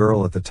with a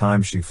girl at the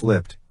time she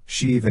flipped.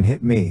 She even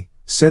hit me,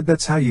 said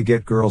that's how you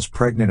get girls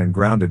pregnant, and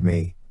grounded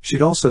me.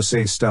 She'd also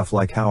say stuff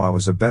like how I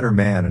was a better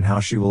man and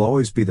how she will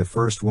always be the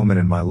first woman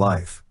in my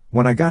life.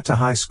 When I got to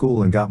high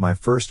school and got my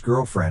first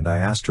girlfriend, I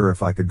asked her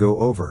if I could go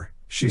over.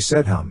 She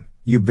said,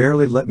 you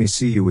barely let me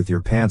see you with your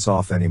pants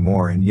off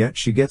anymore, and yet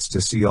she gets to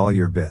see all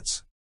your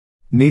bits.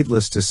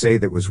 Needless to say,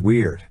 that was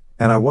weird,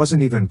 and I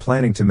wasn't even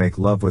planning to make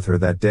love with her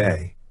that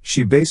day.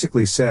 She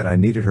basically said I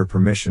needed her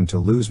permission to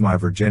lose my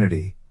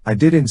virginity. I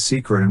did in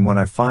secret, and when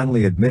I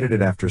finally admitted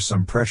it after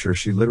some pressure,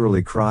 she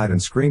literally cried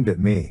and screamed at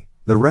me.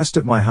 The rest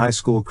of my high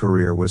school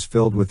career was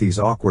filled with these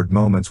awkward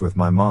moments with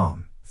my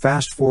mom.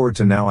 Fast forward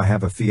to now, I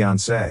have a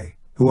fiancé,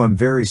 who I'm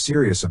very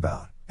serious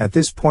about. At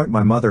this point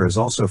my mother has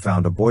also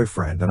found a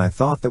boyfriend, and I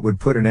thought that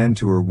would put an end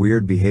to her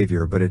weird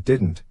behavior, but it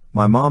didn't.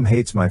 My mom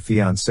hates my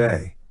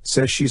fiancé,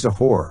 says she's a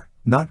whore,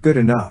 not good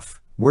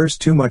enough, wears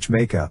too much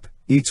makeup,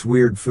 eats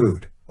weird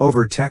food.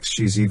 Over text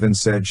she's even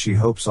said she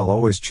hopes I'll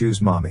always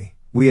choose mommy.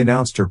 We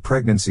announced her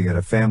pregnancy at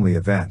a family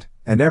event,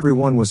 and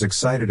everyone was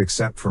excited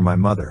except for my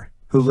mother,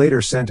 who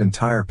later sent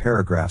entire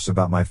paragraphs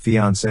about my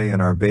fiancé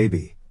and our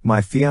baby.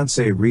 My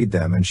fiancé read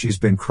them and she's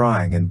been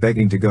crying and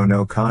begging to go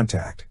no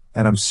contact,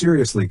 and I'm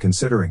seriously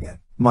considering it.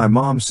 My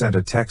mom sent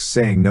a text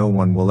saying no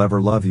one will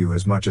ever love you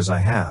as much as I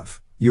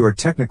have. You are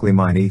technically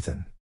mine,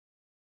 Ethan.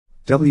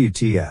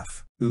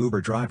 WTF.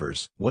 Uber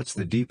drivers, what's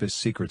the deepest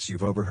secrets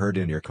you've overheard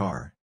in your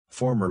car?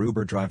 Former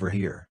Uber driver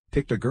here.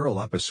 Picked a girl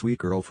up, a sweet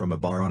girl, from a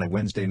bar on a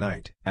Wednesday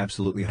night,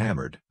 absolutely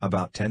hammered.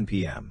 About 10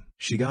 p.m.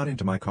 She got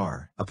into my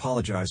car,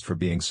 apologized for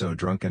being so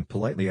drunk, and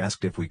politely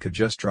asked if we could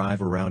just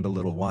drive around a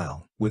little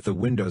while, with the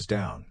windows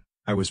down.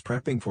 I was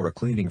prepping for a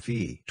cleaning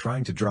fee,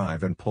 trying to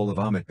drive and pull a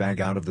vomit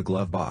bag out of the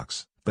glove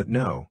box, but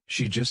no,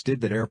 she just did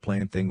that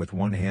airplane thing with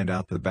one hand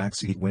out the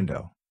backseat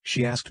window.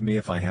 She asked me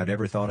if I had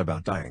ever thought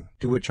about dying,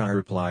 to which I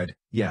replied,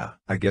 yeah,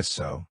 I guess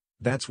so.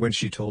 That's when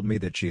she told me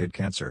that she had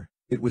cancer.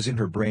 It was in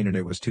her brain and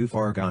it was too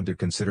far gone to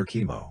consider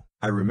chemo.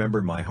 I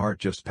remember my heart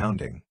just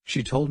pounding.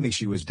 She told me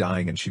she was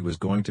dying and she was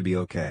going to be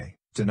okay.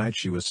 Tonight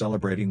she was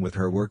celebrating with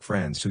her work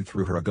friends who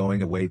threw her a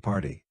going away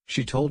party.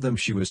 She told them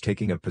she was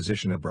taking a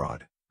position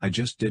abroad. I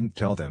just didn't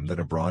tell them that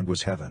abroad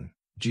was heaven.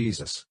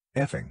 Jesus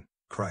effing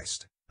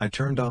Christ. I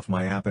turned off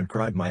my app and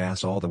cried my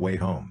ass all the way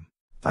home.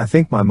 I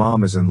think my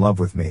mom is in love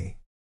with me.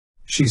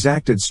 She's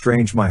acted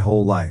strange my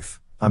whole life.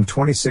 I'm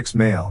 26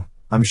 male.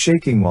 I'm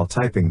shaking while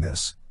typing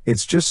this.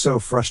 It's just so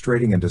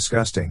frustrating and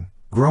disgusting.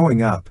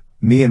 Growing up,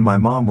 me and my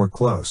mom were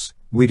close.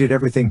 We did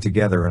everything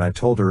together and I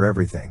told her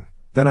everything.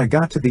 Then I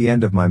got to the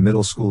end of my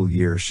middle school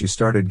years, she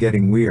started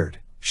getting weird.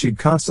 She'd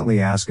constantly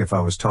ask if I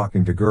was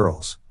talking to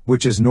girls,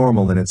 which is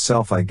normal in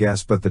itself I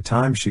guess, but the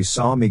time she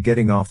saw me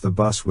getting off the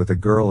bus with a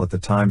girl at the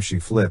time she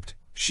flipped.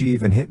 She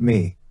even hit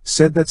me,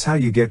 said that's how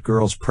you get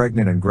girls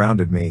pregnant, and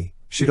grounded me.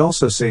 She'd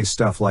also say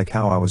stuff like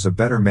how I was a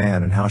better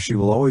man and how she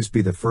will always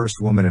be the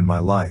first woman in my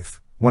life.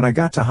 When I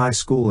got to high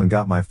school and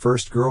got my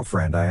first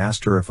girlfriend, I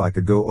asked her if I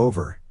could go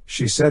over.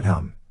 She said,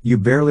 you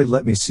barely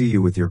let me see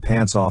you with your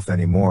pants off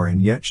anymore,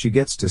 and yet she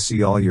gets to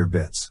see all your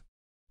bits.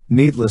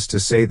 Needless to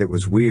say, that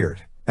was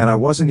weird, and I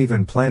wasn't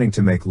even planning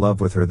to make love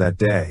with her that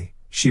day.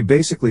 She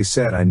basically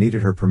said I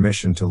needed her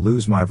permission to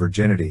lose my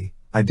virginity.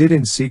 I did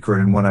in secret,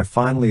 and when I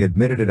finally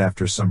admitted it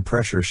after some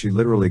pressure, she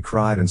literally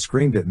cried and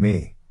screamed at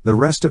me. The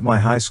rest of my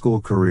high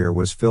school career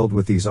was filled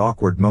with these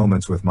awkward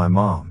moments with my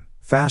mom.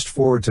 Fast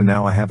forward to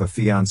now, I have a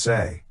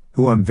fiancé,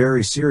 who I'm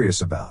very serious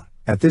about.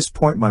 At this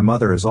point my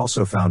mother has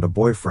also found a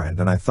boyfriend,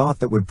 and I thought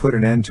that would put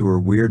an end to her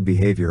weird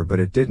behavior, but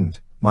it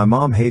didn't. My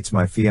mom hates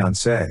my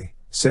fiancé,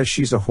 says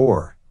she's a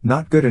whore,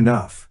 not good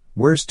enough,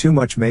 wears too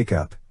much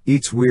makeup,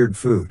 eats weird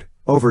food.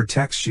 Over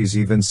text she's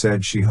even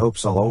said she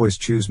hopes I'll always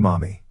choose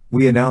mommy.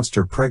 We announced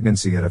her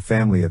pregnancy at a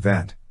family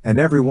event, and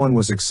everyone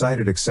was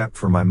excited except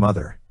for my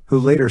mother, who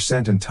later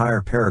sent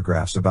entire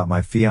paragraphs about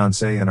my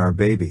fiancé and our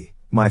baby.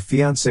 My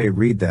fiancé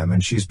read them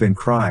and she's been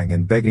crying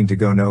and begging to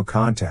go no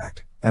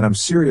contact, and I'm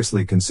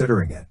seriously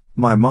considering it.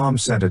 My mom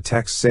sent a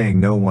text saying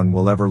no one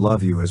will ever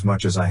love you as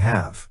much as I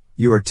have.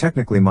 You are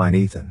technically mine,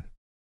 Ethan.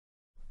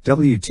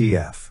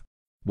 WTF.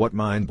 What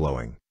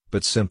mind-blowing,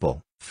 but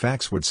simple,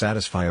 facts would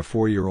satisfy a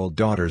 4-year-old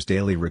daughter's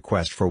daily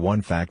request for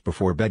one fact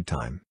before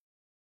bedtime?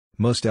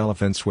 Most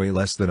elephants weigh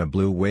less than a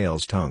blue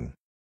whale's tongue.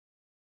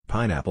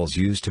 Pineapples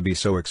used to be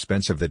so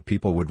expensive that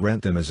people would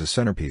rent them as a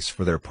centerpiece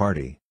for their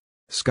party.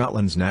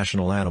 Scotland's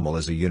national animal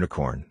is a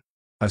unicorn.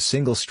 A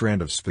single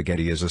strand of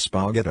spaghetti is a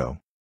spaghetto.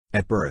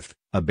 At birth,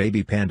 a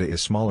baby panda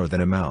is smaller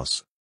than a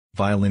mouse.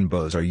 Violin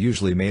bows are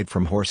usually made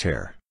from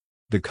horsehair.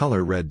 The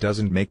color red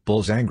doesn't make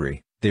bulls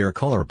angry, they are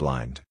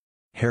colorblind.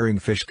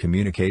 Herringfish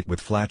communicate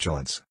with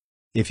flatulence.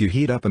 If you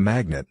heat up a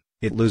magnet,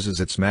 it loses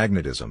its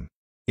magnetism.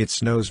 It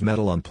snows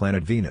metal on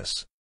planet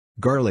Venus.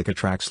 Garlic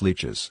attracts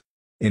leeches.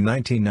 In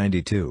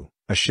 1992,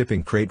 a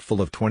shipping crate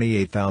full of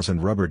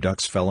 28,000 rubber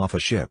ducks fell off a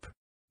ship.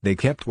 They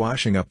kept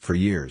washing up for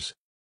years.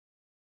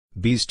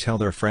 Bees tell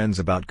their friends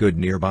about good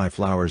nearby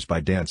flowers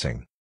by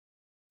dancing.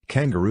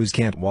 Kangaroos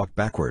can't walk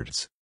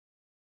backwards.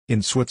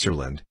 In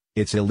Switzerland,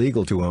 it's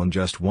illegal to own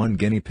just one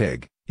guinea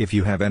pig. If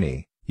you have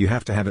any, you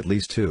have to have at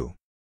least 2.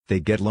 They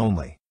get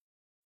lonely.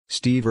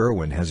 Steve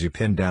Irwin has you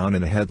pinned down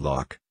in a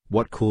headlock.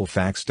 What cool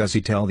facts does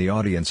he tell the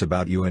audience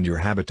about you and your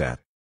habitat?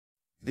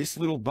 This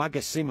little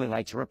bugger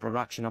simulates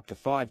reproduction up to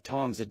 5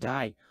 times a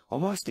day,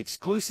 almost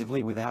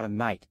exclusively without a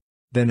mate.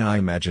 Then I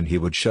imagine he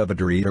would shove a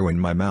Dorito in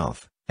my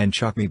mouth, and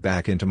chuck me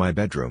back into my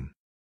bedroom.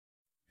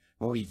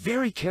 Well, be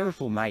very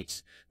careful,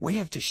 mates. We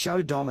have to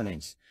show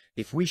dominance.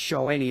 If we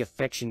show any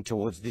affection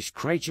towards this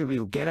creature,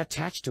 he'll get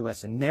attached to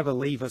us and never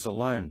leave us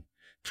alone.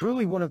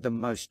 Truly one of the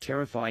most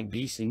terrifying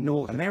beasts in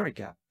North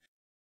America.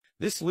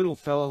 This little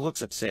fella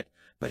looks upset,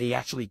 but he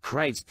actually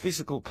craves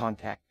physical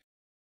contact.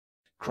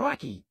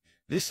 Crikey,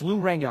 this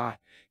Lurangai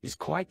is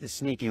quite the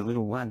sneaky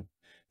little one.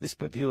 This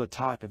particular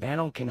type of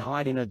animal can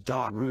hide in a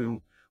dark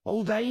room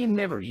all day and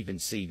never even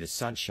see the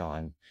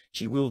sunshine.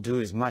 She will do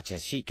as much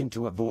as she can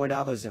to avoid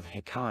others of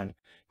her kind.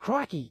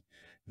 Crikey,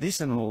 this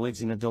animal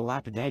lives in a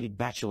dilapidated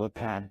bachelor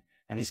pad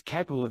and is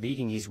capable of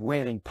eating his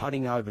wedding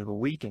pudding over the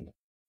weekend.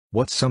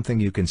 What's something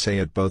you can say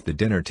at both the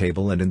dinner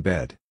table and in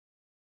bed?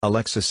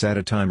 Alexa, set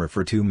a timer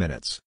for 2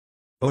 minutes.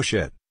 Oh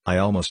shit, I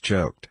almost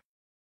choked.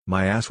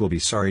 My ass will be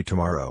sorry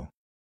tomorrow.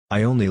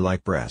 I only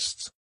like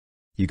breasts.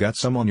 You got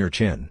some on your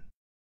chin?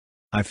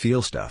 I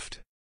feel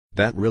stuffed.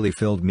 That really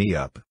filled me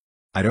up.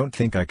 I don't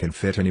think I can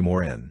fit any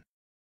more in.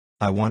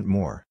 I want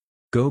more.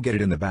 Go get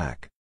it in the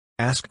back.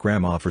 Ask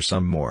Grandma for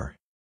some more.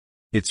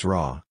 It's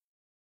raw.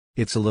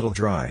 It's a little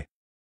dry.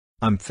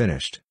 I'm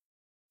finished.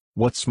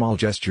 What small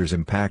gestures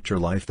impact your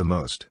life the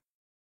most?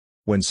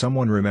 When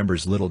someone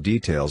remembers little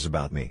details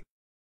about me.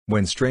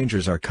 When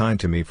strangers are kind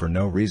to me for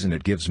no reason,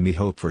 it gives me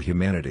hope for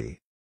humanity.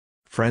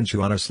 Friends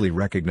who honestly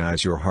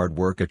recognize your hard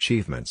work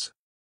achievements.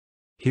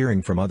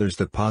 Hearing from others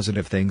that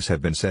positive things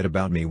have been said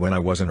about me when I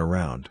wasn't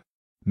around.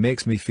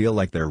 Makes me feel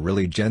like they're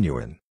really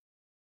genuine.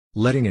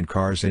 Letting in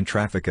cars in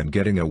traffic and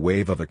getting a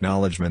wave of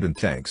acknowledgement and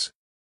thanks.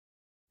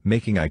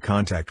 Making eye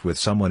contact with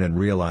someone and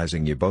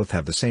realizing you both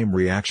have the same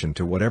reaction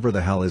to whatever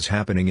the hell is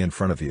happening in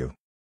front of you.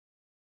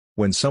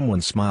 When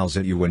someone smiles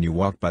at you when you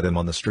walk by them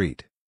on the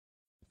street.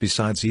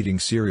 Besides eating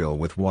cereal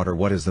with water,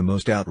 what is the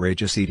most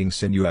outrageous eating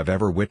sin you have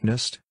ever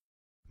witnessed?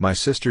 My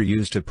sister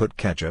used to put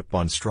ketchup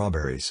on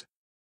strawberries.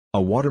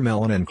 A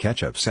watermelon and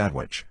ketchup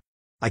sandwich.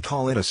 I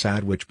call it a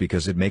sandwich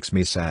because it makes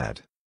me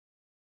sad.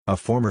 A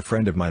former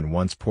friend of mine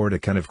once poured a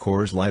can of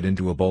Coors Light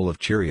into a bowl of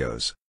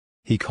Cheerios.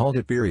 He called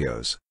it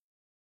Beerios.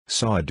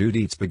 Saw a dude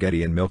eat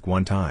spaghetti and milk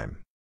one time.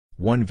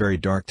 One very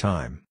dark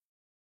time.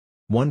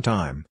 One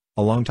time,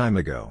 a long time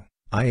ago,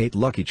 I ate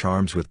Lucky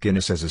Charms with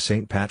Guinness as a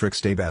St.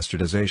 Patrick's Day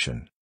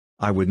bastardization.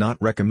 I would not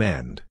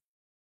recommend.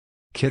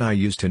 Kid I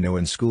used to know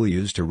in school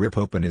used to rip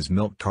open his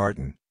milk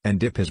carton, and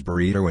dip his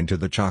burrito into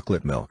the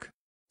chocolate milk.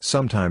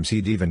 Sometimes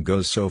he'd even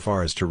go so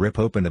far as to rip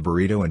open the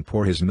burrito and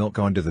pour his milk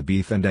onto the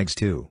beef and eggs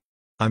too.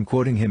 I'm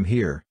quoting him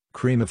here,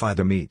 creamify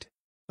the meat.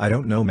 I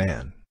don't know,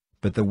 man,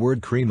 but the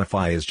word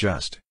creamify is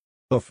just,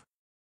 oof.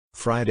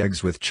 Fried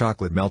eggs with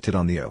chocolate melted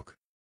on the yolk.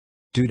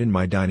 Dude in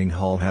my dining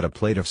hall had a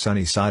plate of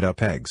sunny side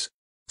up eggs.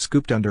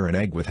 Scooped under an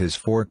egg with his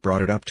fork,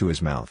 brought it up to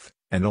his mouth,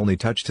 and only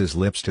touched his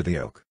lips to the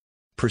yolk.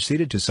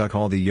 Proceeded to suck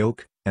all the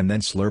yolk, and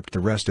then slurped the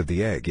rest of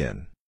the egg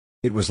in.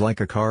 It was like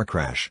a car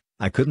crash.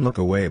 I couldn't look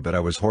away, but I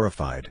was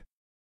horrified.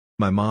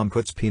 My mom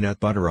puts peanut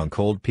butter on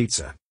cold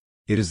pizza.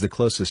 It is the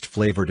closest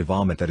flavor to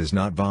vomit that is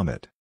not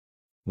vomit.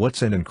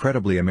 What's an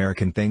incredibly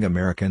American thing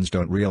Americans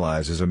don't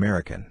realize is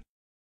American?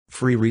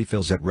 Free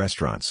refills at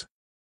restaurants.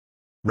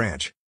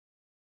 Ranch.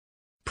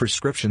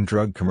 Prescription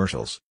drug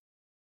commercials.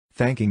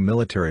 Thanking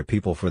military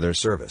people for their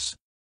service.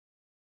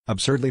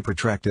 Absurdly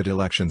protracted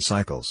election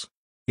cycles.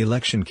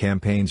 Election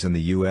campaigns in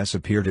the U.S.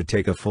 appear to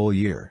take a full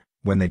year,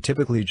 when they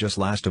typically just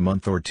last a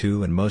month or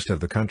two in most of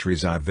the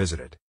countries I've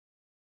visited.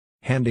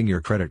 Handing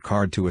your credit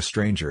card to a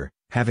stranger,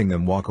 having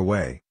them walk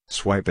away,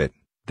 swipe it,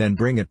 then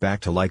bring it back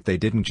to like they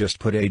didn't just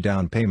put a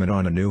down payment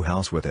on a new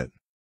house with it.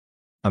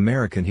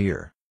 American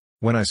here.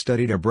 When I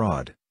studied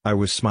abroad, I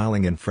was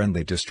smiling and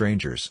friendly to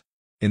strangers.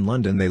 In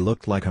London they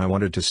looked like I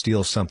wanted to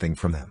steal something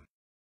from them.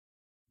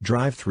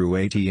 Drive-through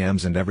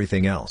ATMs and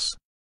everything else.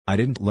 I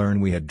didn't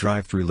learn we had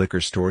drive-through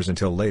liquor stores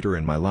until later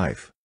in my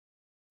life.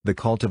 The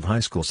cult of high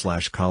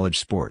school/college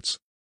sports.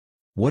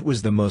 What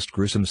was the most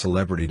gruesome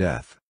celebrity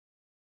death?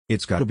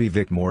 It's gotta be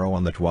Vic Morrow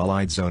on the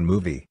Twilight Zone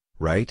movie,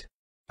 right?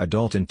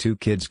 Adult and 2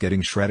 kids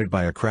getting shredded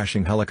by a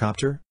crashing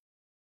helicopter?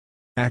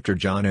 Actor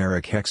John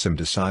Eric Hexum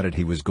decided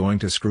he was going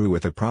to screw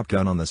with a prop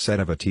gun on the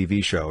set of a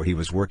TV show he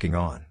was working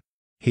on.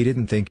 He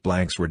didn't think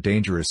blanks were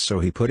dangerous,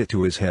 so he put it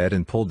to his head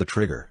and pulled the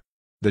trigger.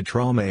 The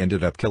trauma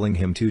ended up killing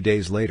him 2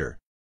 days later.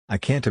 I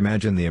can't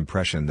imagine the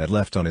impression that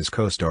left on his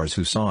co-stars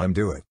who saw him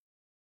do it.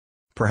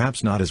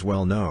 Perhaps not as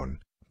well known,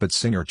 but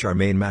singer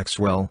Charmaine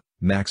Maxwell,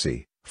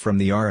 Maxie, from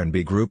the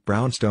R&B group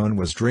Brownstone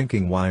was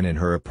drinking wine in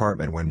her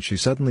apartment when she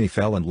suddenly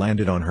fell and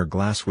landed on her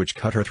glass, which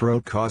cut her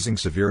throat, causing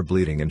severe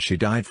bleeding, and she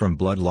died from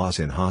blood loss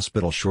in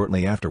hospital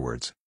shortly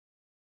afterwards.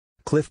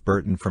 Cliff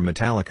Burton from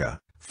Metallica,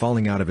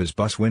 falling out of his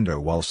bus window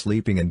while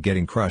sleeping and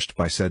getting crushed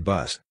by said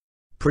bus.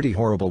 Pretty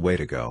horrible way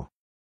to go.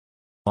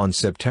 On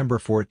September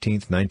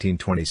 14,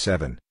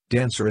 1927,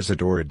 dancer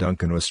Isadora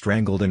Duncan was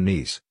strangled in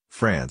Nice,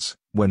 France,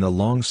 when the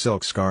long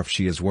silk scarf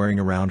she is wearing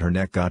around her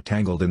neck got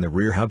tangled in the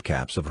rear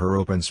hubcaps of her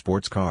open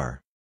sports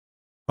car.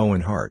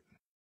 Owen Hart.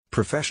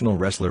 Professional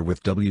wrestler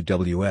with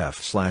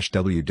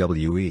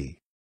WWF/WWE.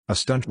 A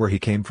stunt where he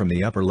came from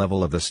the upper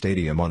level of the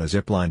stadium on a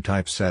zipline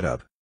type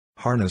setup.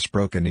 Harness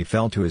broke and he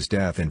fell to his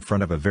death in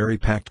front of a very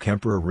packed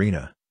Kemper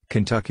Arena,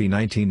 Kentucky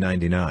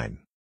 1999.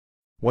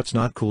 What's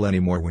not cool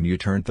anymore when you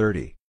turn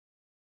 30?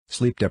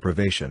 Sleep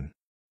deprivation.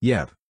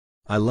 Yep.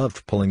 I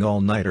loved pulling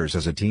all-nighters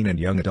as a teen and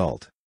young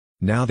adult.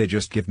 Now they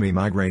just give me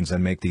migraines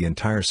and make the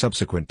entire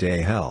subsequent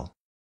day hell.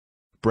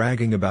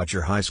 Bragging about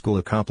your high school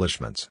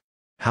accomplishments.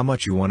 How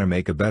much you wanna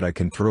make a bet I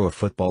can throw a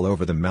football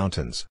over the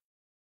mountains.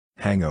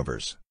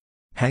 Hangovers.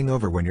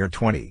 Hangover when you're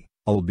 20,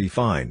 I'll be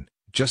fine,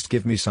 just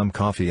give me some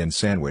coffee and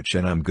sandwich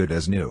and I'm good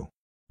as new.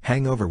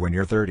 Hangover when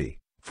you're 30,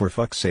 for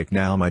fuck's sake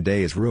now my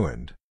day is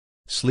ruined.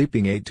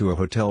 Sleeping 8 to a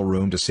hotel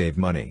room to save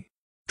money.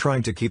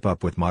 Trying to keep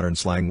up with modern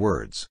slang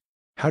words.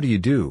 How do you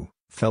do,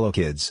 fellow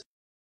kids?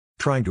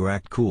 Trying to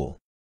act cool.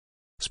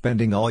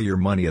 Spending all your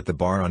money at the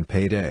bar on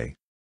payday.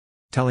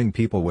 Telling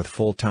people with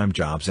full-time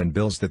jobs and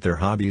bills that their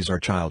hobbies are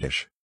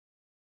childish.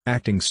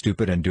 Acting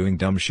stupid and doing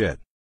dumb shit.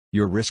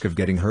 Your risk of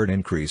getting hurt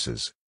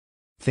increases.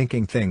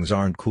 Thinking things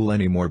aren't cool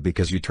anymore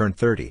because you turned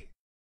 30.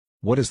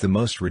 What is the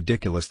most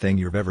ridiculous thing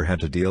you've ever had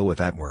to deal with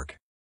at work?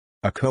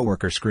 A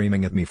coworker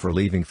screaming at me for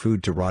leaving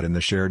food to rot in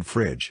the shared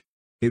fridge.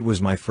 It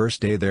was my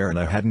first day there and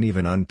I hadn't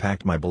even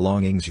unpacked my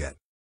belongings yet.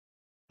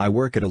 I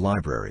work at a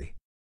library.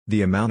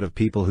 The amount of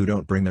people who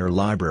don't bring their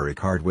library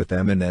card with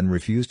them and then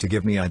refuse to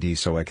give me ID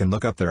so I can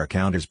look up their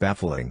account is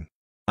baffling.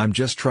 I'm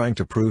just trying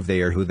to prove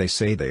they are who they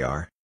say they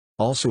are.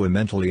 Also, a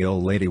mentally ill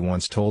lady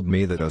once told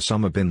me that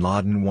Osama bin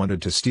Laden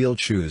wanted to steal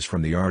shoes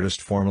from the artist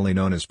formerly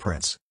known as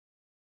Prince.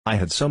 I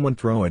had someone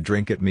throw a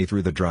drink at me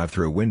through the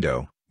drive-thru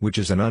window, which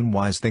is an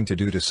unwise thing to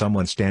do to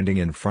someone standing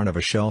in front of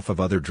a shelf of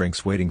other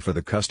drinks waiting for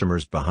the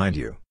customers behind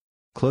you.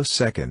 Close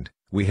second.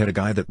 We had a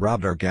guy that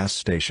robbed our gas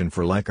station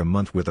for like a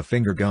month with a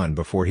finger gun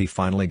before he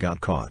finally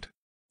got caught.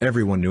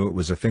 Everyone knew it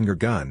was a finger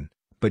gun,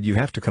 but you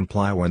have to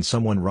comply when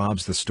someone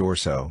robs the store,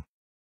 so.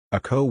 A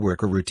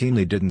co-worker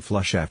routinely didn't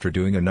flush after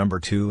doing a number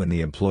 2 in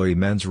the employee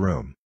men's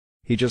room.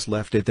 He just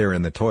left it there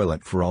in the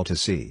toilet for all to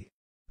see.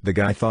 The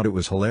guy thought it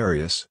was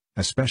hilarious,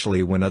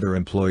 especially when other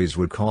employees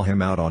would call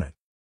him out on it.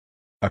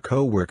 A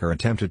co-worker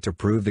attempted to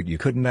prove that you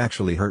couldn't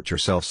actually hurt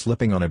yourself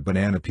slipping on a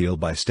banana peel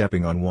by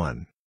stepping on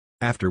one.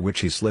 After which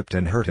he slipped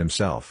and hurt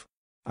himself.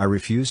 I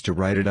refused to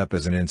write it up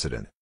as an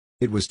incident.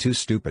 It was too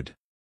stupid.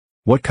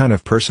 What kind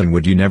of person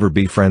would you never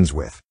be friends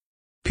with?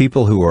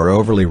 People who are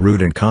overly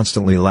rude and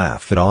constantly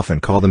laugh it off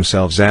and call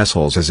themselves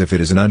assholes as if it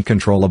is an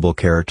uncontrollable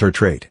character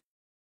trait.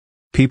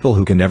 People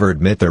who can never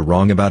admit they're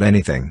wrong about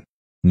anything.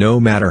 No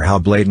matter how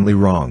blatantly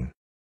wrong.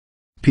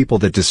 People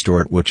that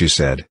distort what you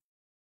said.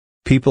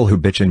 People who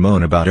bitch and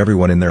moan about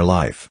everyone in their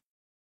life.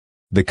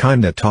 The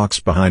kind that talks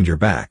behind your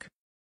back.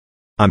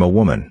 I'm a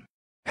woman.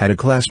 Had a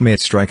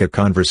classmate strike a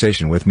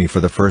conversation with me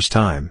for the first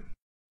time.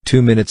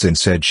 2 minutes in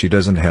said she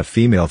doesn't have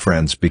female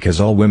friends because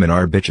all women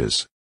are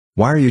bitches.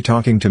 Why are you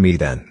talking to me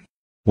then?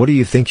 What do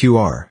you think you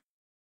are?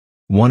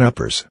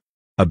 One-uppers.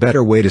 A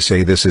better way to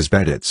say this is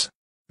Beddits.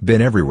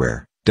 Been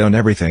everywhere, done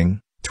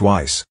everything,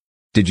 twice.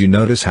 Did you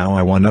notice how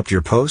I one-upped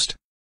your post?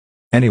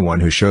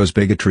 Anyone who shows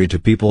bigotry to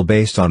people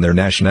based on their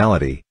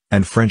nationality,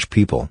 and French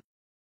people.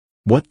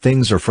 What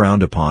things are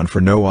frowned upon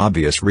for no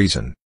obvious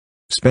reason?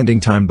 Spending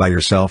time by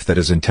yourself that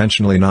is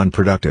intentionally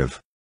non-productive.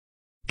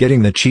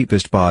 Getting the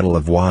cheapest bottle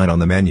of wine on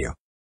the menu.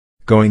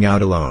 Going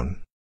out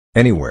alone.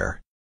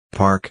 Anywhere.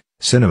 Park,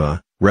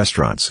 cinema,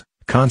 restaurants,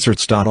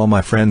 concerts. All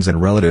my friends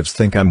and relatives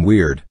think I'm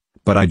weird,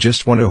 but I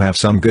just want to have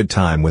some good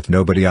time with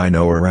nobody I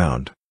know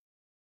around.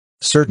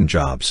 Certain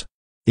jobs.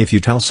 If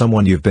you tell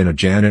someone you've been a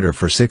janitor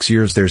for 6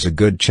 years, there's a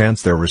good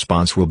chance their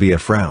response will be a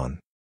frown.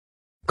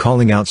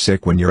 Calling out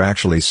sick when you're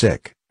actually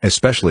sick,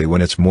 especially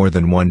when it's more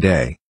than one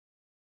day.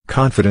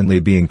 Confidently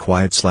being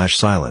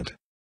quiet/silent.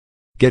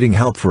 Getting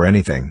help for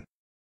anything.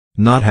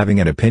 Not having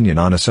an opinion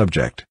on a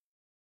subject.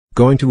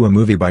 Going to a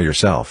movie by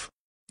yourself.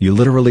 You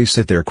literally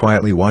sit there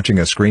quietly watching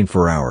a screen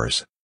for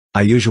hours.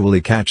 I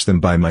usually catch them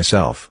by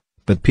myself,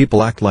 but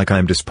people act like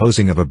I'm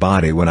disposing of a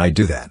body when I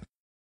do that.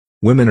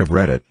 Women of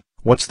Reddit,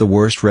 what's the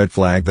worst red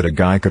flag that a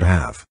guy could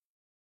have?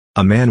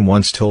 A man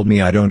once told me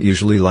I don't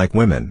usually like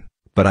women,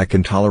 but I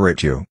can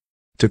tolerate you.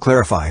 To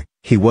clarify,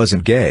 he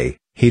wasn't gay,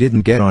 he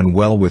didn't get on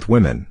well with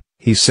women,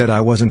 he said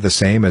I wasn't the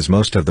same as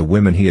most of the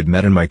women he had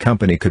met in my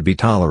company could be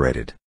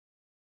tolerated.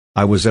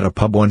 I was at a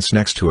pub once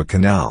next to a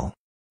canal.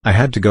 I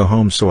had to go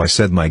home, so I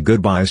said my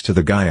goodbyes to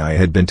the guy I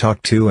had been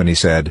talked to, and he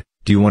said,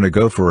 "Do you want to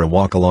go for a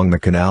walk along the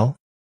canal?"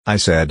 I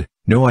said,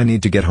 "No, I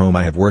need to get home,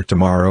 I have work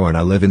tomorrow and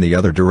I live in the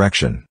other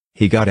direction."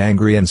 He got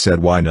angry and said,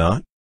 "Why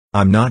not?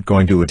 I'm not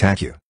going to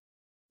attack you."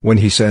 When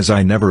he says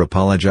I never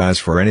apologize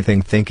for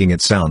anything, thinking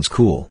it sounds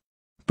cool.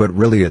 But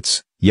really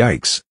it's,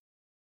 yikes.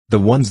 The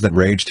ones that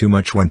rage too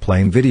much when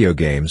playing video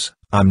games,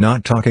 I'm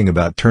not talking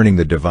about turning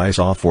the device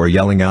off or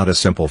yelling out a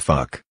simple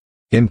fuck.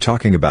 I'm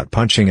talking about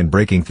punching and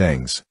breaking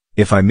things.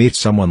 If I meet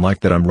someone like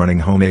that, I'm running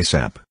home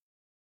ASAP.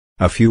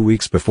 A few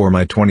weeks before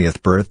my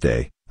 20th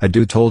birthday, a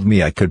dude told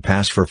me I could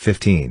pass for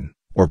 15,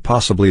 or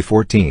possibly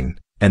 14,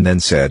 and then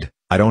said,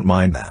 "I don't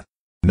mind that."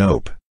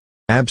 Nope.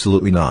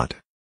 Absolutely not.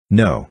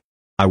 No.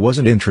 I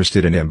wasn't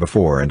interested in him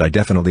before, and I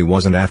definitely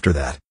wasn't after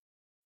that.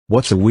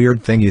 What's a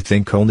weird thing you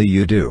think only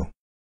you do?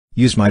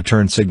 Use my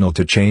turn signal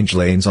to change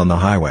lanes on the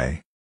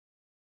highway.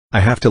 I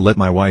have to let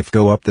my wife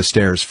go up the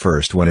stairs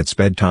first when it's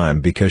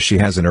bedtime because she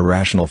has an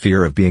irrational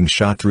fear of being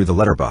shot through the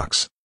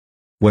letterbox.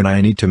 When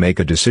I need to make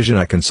a decision,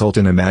 I consult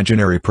an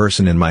imaginary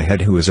person in my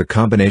head who is a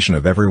combination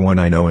of everyone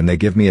I know, and they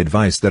give me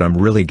advice that I'm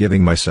really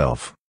giving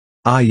myself.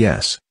 Ah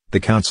yes, the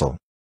council.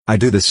 I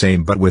do the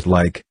same, but with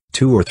like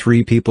 2 or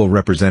 3 people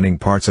representing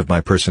parts of my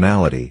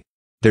personality.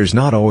 There's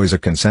not always a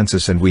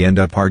consensus and we end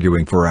up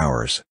arguing for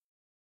hours.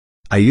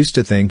 I used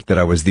to think that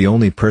I was the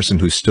only person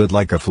who stood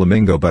like a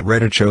flamingo, but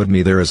Reddit showed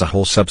me there is a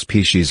whole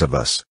subspecies of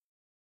us.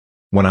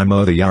 When I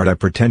mow the yard, I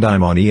pretend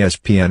I'm on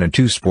ESPN and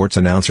 2 sports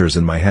announcers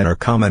in my head are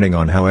commenting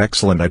on how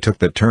excellent I took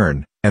the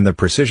turn, and the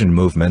precision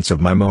movements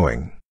of my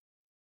mowing.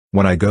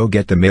 When I go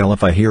get the mail,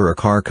 if I hear a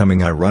car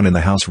coming, I run in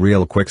the house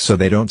real quick so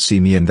they don't see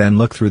me and then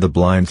look through the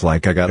blinds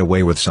like I got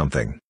away with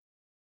something.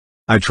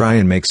 I try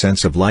and make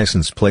sense of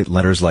license plate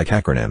letters like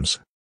acronyms.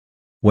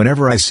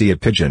 Whenever I see a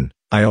pigeon,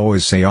 I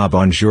always say "Ah,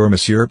 bonjour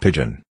monsieur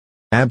pigeon."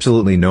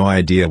 Absolutely no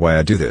idea why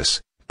I do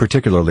this,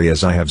 particularly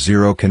as I have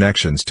 0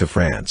 connections to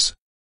France.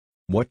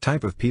 What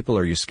type of people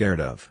are you scared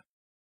of?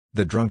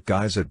 The drunk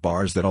guys at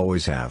bars that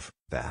always have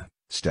that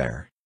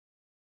stare.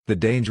 The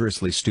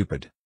dangerously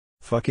stupid.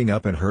 Fucking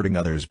up and hurting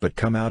others but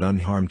come out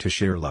unharmed to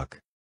sheer luck.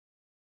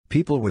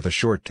 People with a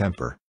short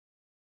temper.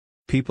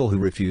 People who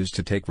refuse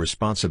to take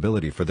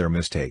responsibility for their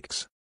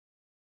mistakes.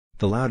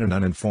 The loud and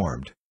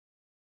uninformed.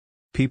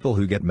 People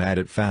who get mad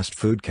at fast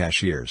food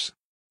cashiers.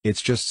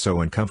 It's just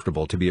so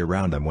uncomfortable to be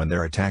around them when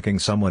they're attacking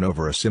someone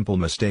over a simple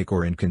mistake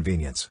or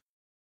inconvenience.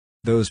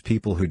 Those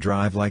people who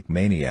drive like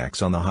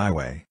maniacs on the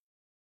highway.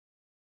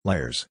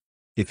 Liars.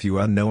 If you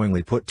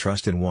unknowingly put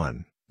trust in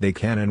one, they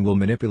can and will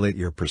manipulate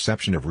your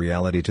perception of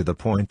reality to the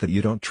point that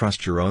you don't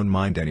trust your own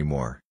mind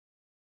anymore.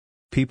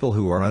 People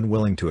who are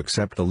unwilling to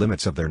accept the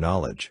limits of their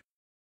knowledge.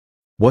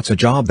 What's a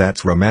job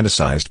that's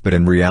romanticized but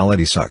in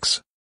reality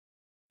sucks?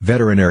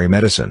 Veterinary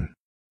medicine.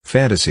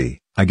 Fantasy,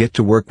 I get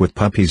to work with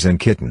puppies and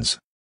kittens.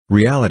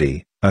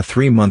 Reality, a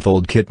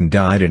 3-month-old kitten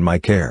died in my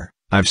care.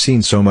 I've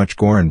seen so much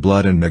gore and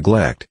blood and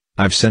neglect.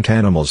 I've sent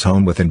animals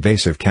home with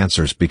invasive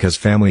cancers because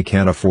family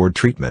can't afford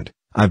treatment.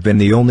 I've been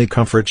the only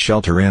comfort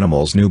shelter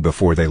animals knew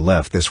before they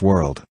left this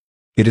world.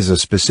 It is a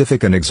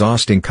specific and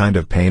exhausting kind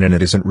of pain, and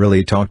it isn't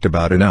really talked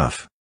about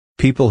enough.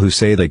 People who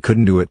say they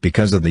couldn't do it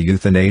because of the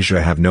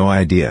euthanasia have no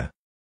idea.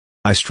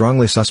 I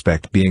strongly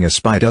suspect being a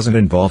spy doesn't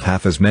involve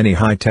half as many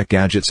high-tech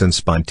gadgets and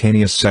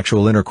spontaneous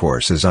sexual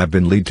intercourse as I've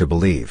been led to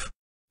believe.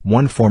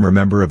 One former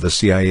member of the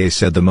CIA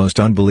said the most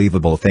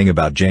unbelievable thing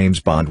about James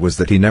Bond was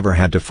that he never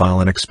had to file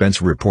an expense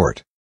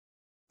report.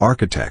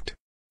 Architect.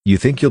 You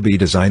think you'll be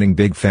designing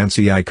big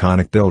fancy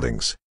iconic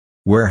buildings.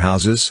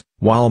 Warehouses,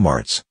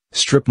 Walmarts,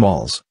 strip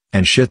malls,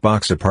 and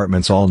shitbox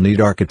apartments all need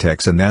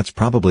architects, and that's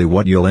probably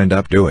what you'll end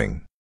up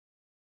doing.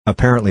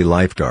 Apparently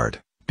lifeguard,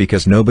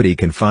 because nobody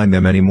can find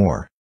them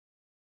anymore.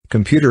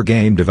 Computer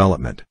game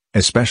development,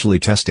 especially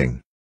testing.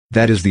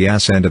 That is the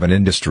ass end of an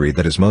industry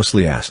that is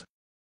mostly ass.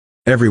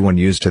 Everyone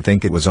used to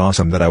think it was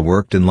awesome that I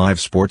worked in live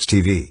sports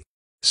TV.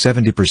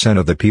 70%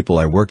 of the people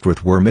I worked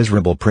with were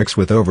miserable pricks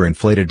with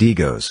overinflated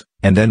egos,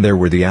 and then there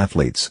were the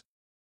athletes.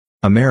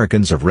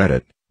 Americans of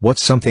Reddit,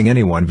 what's something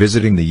anyone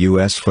visiting the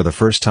US for the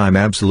first time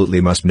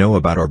absolutely must know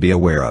about or be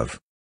aware of?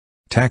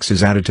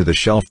 Taxes added to the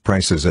shelf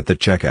prices at the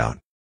checkout.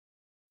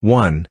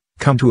 1.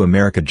 Come to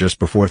America just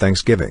before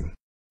Thanksgiving.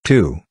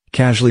 2.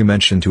 Casually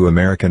mention to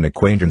American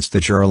acquaintance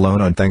that you're alone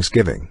on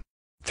Thanksgiving.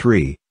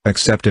 3.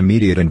 Accept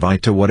immediate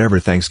invite to whatever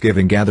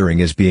Thanksgiving gathering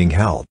is being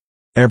held.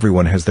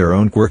 Everyone has their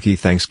own quirky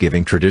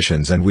Thanksgiving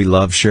traditions and we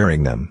love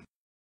sharing them.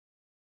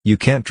 You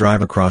can't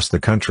drive across the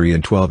country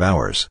in 12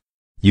 hours.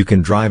 You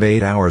can drive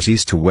 8 hours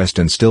east to west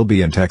and still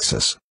be in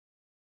Texas.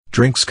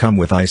 Drinks come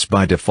with ice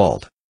by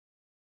default.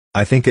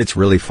 I think it's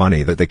really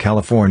funny that the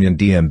Californian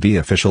DMV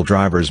official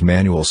driver's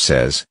manual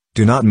says,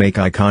 "Do not make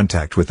eye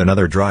contact with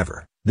another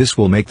driver, this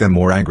will make them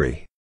more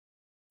angry."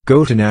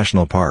 Go to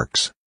national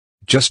parks.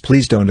 Just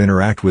please don't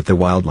interact with the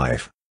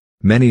wildlife.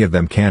 Many of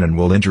them can and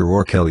will injure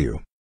or kill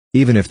you.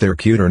 Even if they're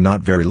cute or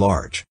not very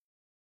large.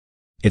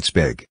 It's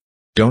big.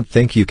 Don't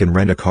think you can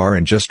rent a car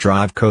and just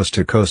drive coast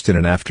to coast in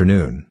an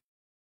afternoon.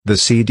 The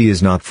CD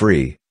is not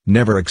free.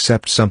 Never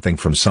accept something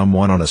from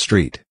someone on a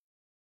street.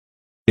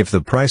 If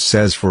the price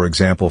says for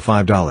example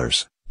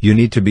 $5, you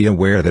need to be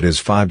aware that is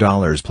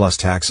 $5 plus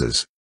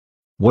taxes.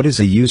 What is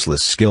a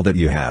useless skill that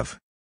you have?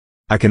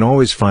 I can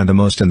always find the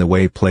most in the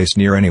way place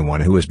near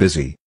anyone who is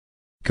busy.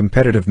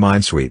 Competitive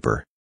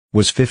minesweeper.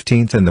 Was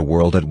 15th in the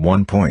world at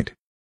one point.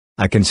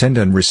 I can send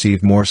and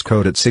receive Morse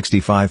code at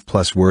 65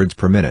 plus words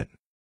per minute.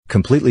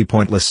 Completely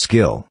pointless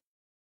skill.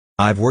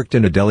 I've worked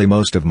in a deli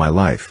most of my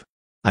life.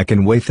 I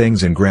can weigh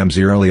things in grams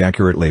eerily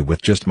accurately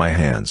with just my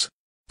hands.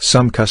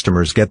 Some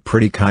customers get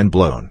pretty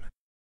blown.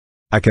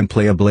 I can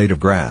play a blade of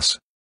grass.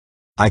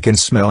 I can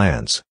smell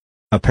ants.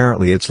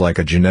 Apparently it's like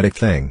a genetic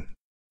thing.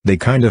 They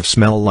kind of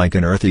smell like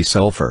an earthy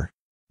sulfur.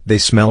 They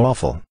smell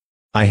awful.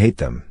 I hate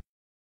them.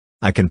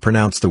 I can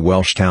pronounce the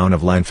Welsh town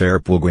of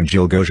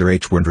Llanfairpwllgwyngyllgoger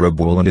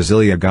Hwndrobwl and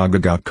Isilia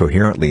Gagagak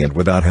coherently and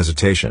without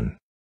hesitation.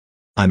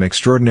 I'm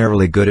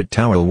extraordinarily good at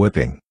towel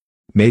whipping.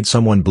 Made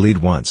someone bleed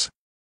once.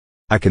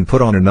 I can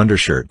put on an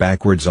undershirt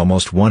backwards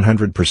almost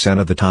 100%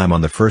 of the time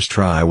on the first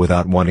try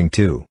without wanting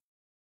to.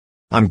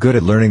 I'm good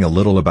at learning a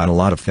little about a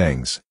lot of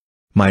things.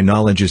 My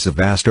knowledge is a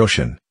vast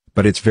ocean,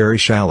 but it's very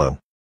shallow.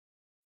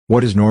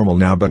 What is normal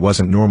now but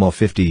wasn't normal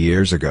 50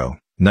 years ago,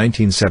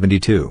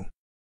 1972?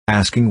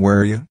 Asking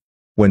where are you?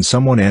 When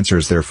someone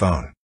answers their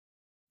phone.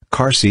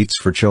 Car seats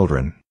for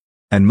children.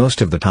 And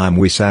most of the time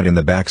we sat in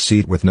the back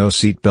seat with no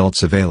seat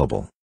belts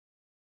available.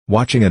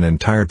 Watching an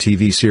entire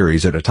TV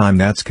series at a time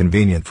that's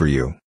convenient for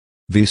you.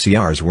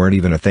 VCRs weren't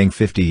even a thing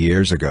 50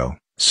 years ago,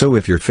 so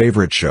if your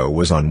favorite show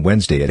was on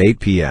Wednesday at 8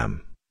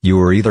 p.m., you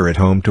were either at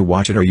home to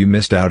watch it or you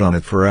missed out on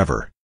it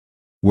forever.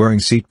 Wearing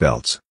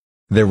seatbelts.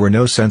 There were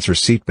no sensor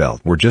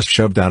seatbelt were just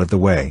shoved out of the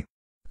way.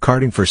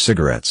 Carding for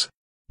cigarettes.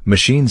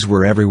 Machines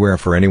were everywhere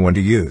for anyone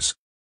to use.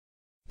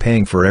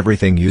 Paying for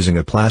everything using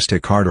a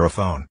plastic card or a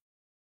phone.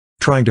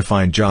 Trying to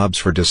find jobs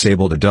for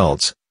disabled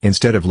adults,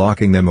 instead of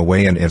locking them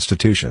away in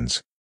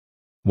institutions.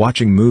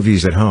 Watching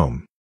movies at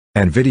home.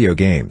 And video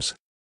games.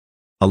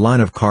 A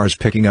line of cars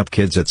picking up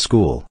kids at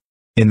school.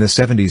 In the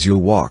 70s you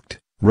walked,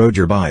 rode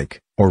your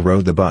bike, or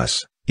rode the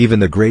bus,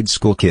 even the grade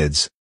school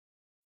kids.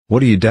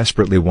 What do you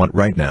desperately want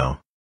right now?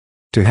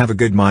 To have a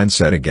good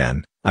mindset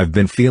again, I've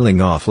been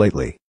feeling off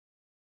lately.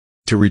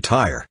 To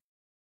retire.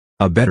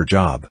 A better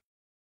job.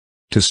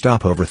 To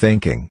stop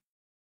overthinking.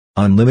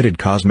 Unlimited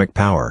cosmic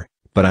power,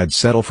 but I'd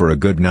settle for a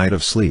good night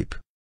of sleep.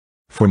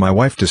 For my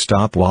wife to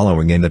stop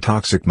wallowing in the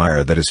toxic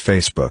mire that is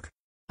Facebook.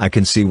 I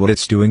can see what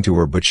it's doing to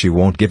her but she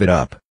won't give it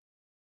up.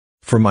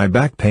 For my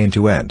back pain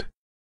to end.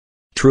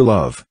 True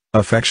love,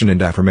 affection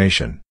and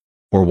affirmation.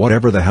 Or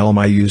whatever the hell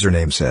my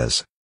username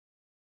says.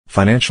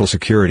 Financial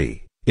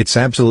security, it's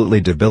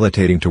absolutely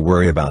debilitating to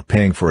worry about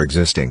paying for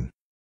existing.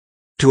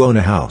 To own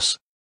a house.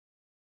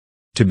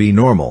 To be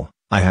normal,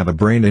 I have a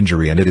brain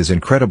injury and it is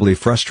incredibly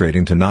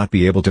frustrating to not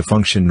be able to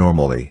function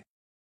normally.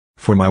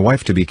 For my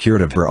wife to be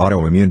cured of her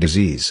autoimmune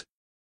disease.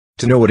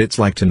 To know what it's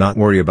like to not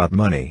worry about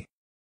money.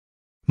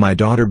 My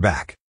daughter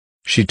back.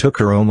 She took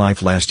her own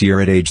life last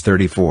year at age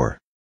 34.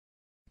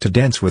 To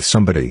dance with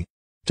somebody.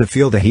 To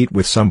feel the heat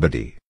with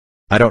somebody.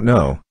 I don't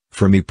know,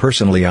 for me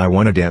personally I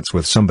want to dance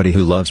with somebody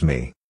who loves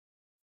me.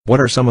 What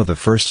are some of the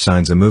first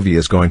signs a movie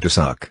is going to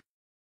suck?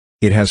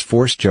 It has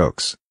forced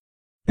jokes.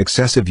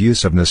 Excessive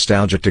use of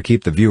nostalgia to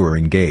keep the viewer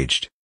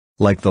engaged.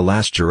 Like the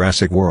last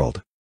Jurassic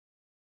World.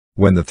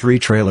 When the 3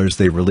 trailers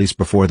they release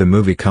before the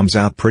movie comes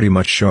out pretty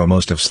much show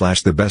most of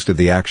 / the best of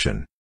the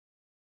action.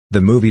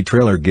 The movie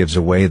trailer gives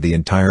away the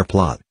entire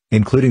plot,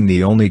 including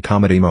the only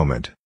comedy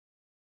moment.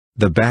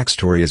 The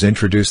backstory is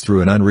introduced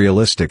through an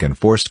unrealistic and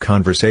forced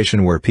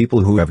conversation where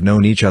people who have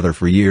known each other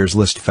for years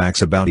list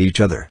facts about each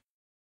other.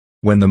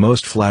 When the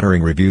most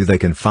flattering review they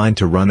can find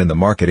to run in the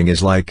marketing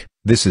is like,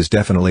 "This is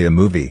definitely a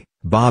movie,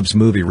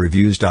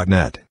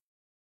 bobsmoviereviews.net."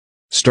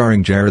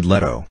 Starring Jared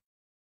Leto.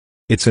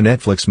 It's a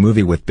Netflix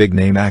movie with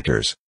big-name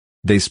actors.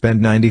 They spend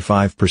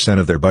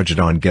 95% of their budget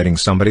on getting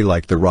somebody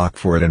like The Rock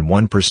for it and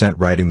 1%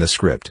 writing the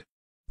script.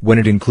 When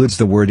it includes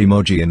the word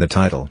emoji in the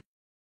title.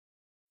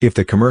 If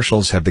the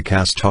commercials have the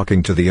cast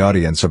talking to the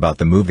audience about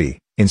the movie,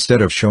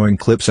 instead of showing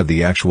clips of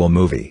the actual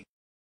movie.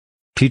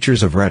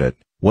 Teachers of Reddit,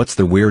 what's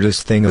the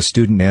weirdest thing a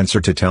student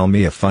answered to tell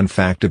me a fun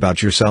fact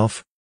about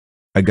yourself?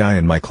 A guy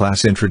in my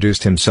class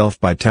introduced himself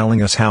by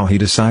telling us how he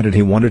decided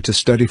he wanted to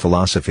study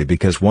philosophy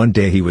because one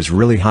day he was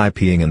really high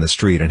peeing in the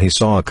street and he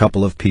saw a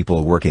couple of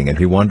people working and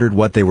he wondered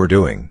what they were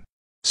doing.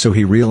 So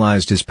he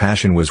realized his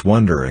passion was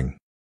wondering.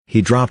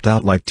 He dropped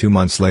out like 2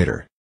 months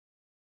later.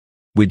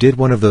 We did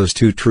one of those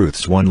 2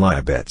 truths 1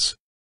 lie bits.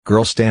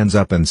 Girl stands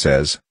up and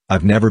says,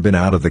 "I've never been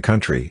out of the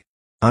country.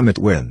 I'm a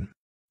twin.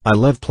 I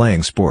love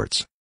playing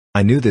sports.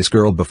 I knew this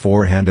girl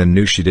beforehand and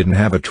knew she didn't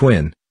have a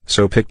twin,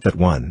 so picked that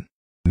one.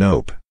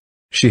 Nope.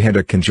 She had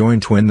a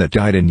conjoined twin that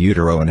died in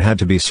utero and had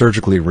to be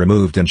surgically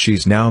removed and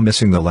she's now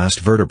missing the last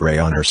vertebrae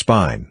on her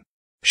spine."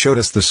 Showed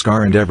us the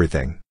scar and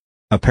everything.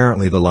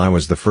 Apparently the lie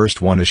was the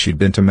first one as she'd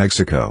been to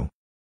Mexico.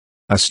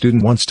 A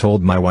student once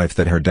told my wife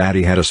that her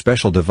daddy had a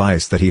special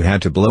device that he had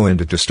to blow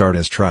into to start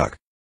his truck.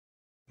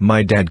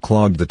 My dad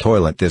clogged the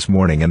toilet this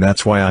morning and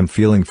that's why I'm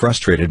feeling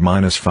frustrated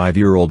minus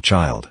 5-year-old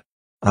child.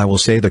 I will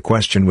say the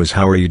question was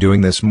how are you doing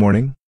this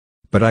morning?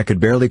 But I could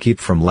barely keep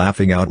from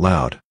laughing out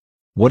loud.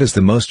 What is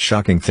the most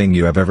shocking thing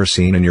you have ever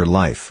seen in your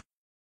life?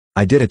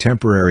 I did a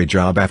temporary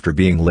job after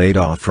being laid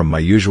off from my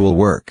usual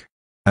work.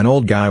 An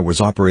old guy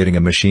was operating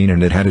a machine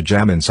and it had a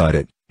jam inside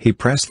it. He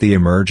pressed the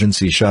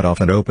emergency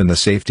shutoff and opened the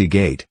safety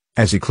gate.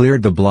 As he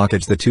cleared the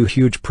blockage, the 2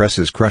 huge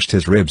presses crushed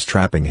his ribs,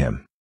 trapping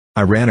him.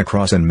 I ran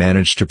across and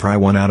managed to pry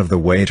one out of the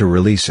way to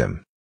release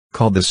him.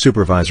 Called the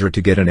supervisor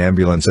to get an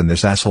ambulance and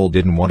this asshole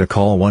didn't want to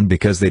call one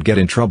because they'd get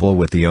in trouble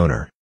with the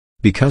owner.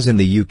 Because in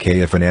the UK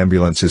if an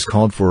ambulance is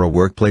called for a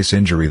workplace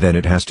injury then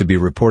it has to be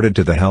reported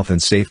to the Health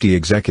and Safety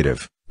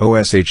Executive,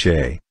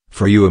 OSHA,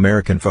 for you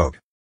American folk.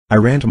 I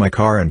ran to my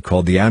car and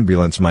called the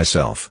ambulance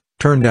myself.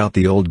 Turned out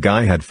the old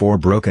guy had 4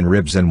 broken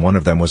ribs and one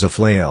of them was a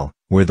flail,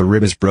 where the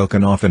rib is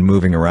broken off and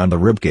moving around the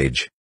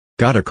ribcage.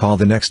 Got a call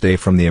the next day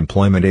from the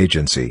employment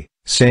agency,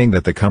 saying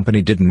that the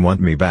company didn't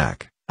want me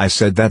back. I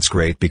said that's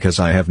great because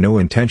I have no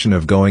intention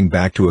of going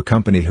back to a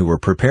company who were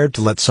prepared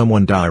to let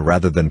someone die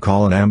rather than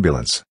call an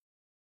ambulance.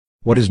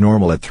 What is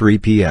normal at 3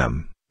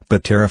 p.m.,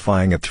 but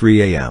terrifying at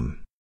 3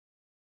 a.m.?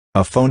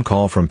 A phone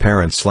call from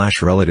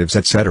parents/relatives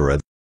etc.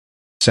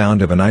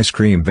 Sound of an ice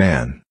cream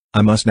van.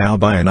 I must now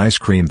buy an ice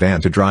cream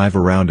van to drive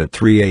around at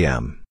 3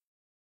 a.m.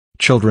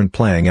 Children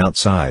playing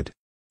outside.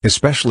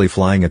 Especially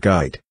flying a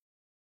kite.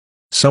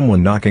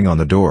 Someone knocking on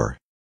the door.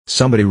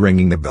 Somebody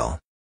ringing the bell.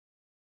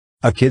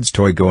 A kid's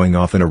toy going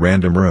off in a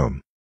random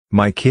room.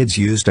 My kids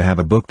used to have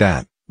a book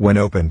that, when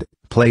opened,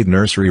 played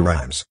nursery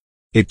rhymes.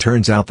 It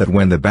turns out that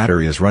when the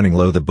battery is running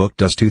low the book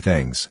does 2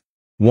 things.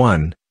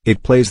 1,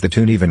 it plays the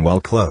tune even while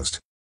closed.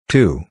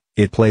 2,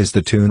 it plays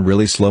the tune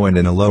really slow and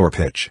in a lower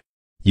pitch.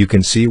 You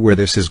can see where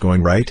this is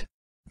going, right?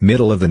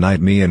 Middle of the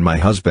night me and my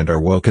husband are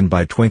woken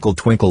by Twinkle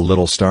Twinkle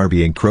Little Star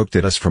being croaked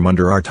at us from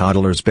under our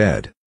toddler's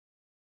bed.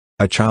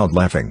 A child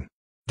laughing.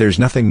 There's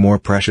nothing more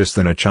precious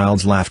than a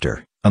child's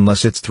laughter,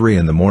 unless it's 3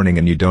 in the morning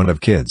and you don't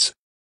have kids.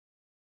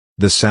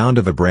 The sound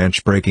of a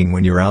branch breaking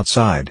when you're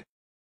outside.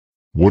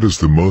 What is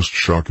the most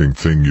shocking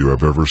thing you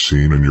have ever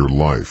seen in your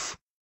life?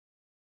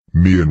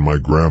 Me and my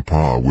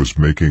grandpa was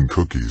making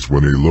cookies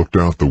when he looked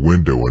out the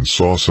window and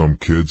saw some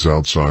kids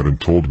outside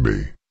and told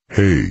me,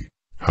 "Hey,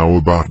 how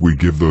about we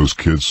give those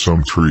kids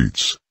some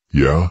treats,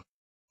 yeah?"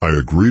 I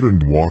agreed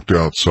and walked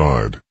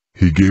outside.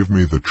 He gave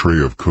me the tray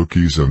of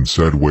cookies and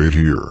said, "Wait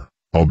here,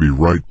 I'll be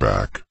right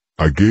back."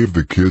 I gave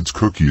the kids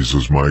cookies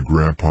as my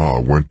grandpa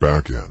went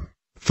back in.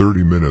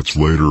 30 minutes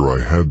later I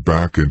head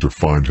back in to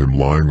find him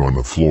lying on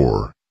the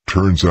floor.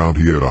 Turns out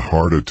he had a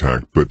heart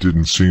attack but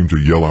didn't seem to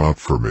yell out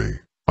for me.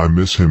 I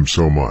miss him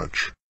so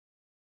much.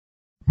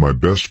 My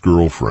best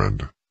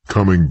girlfriend,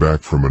 coming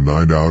back from a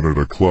night out at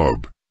a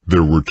club.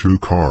 There were 2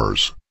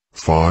 cars,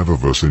 5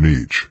 of us in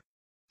each.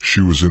 She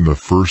was in the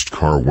first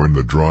car when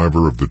the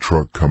driver of the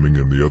truck coming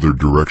in the other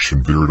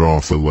direction veered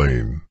off the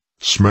lane,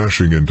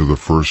 smashing into the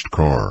first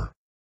car.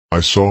 I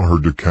saw her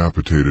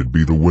decapitated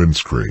be the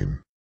windscreen.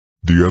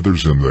 The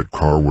others in that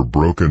car were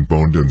broken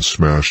boned and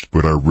smashed,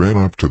 but I ran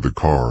up to the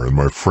car and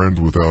my friend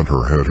without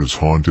her head has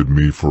haunted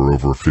me for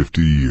over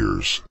 50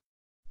 years.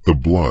 The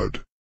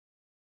blood.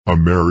 A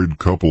married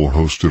couple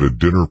hosted a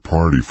dinner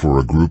party for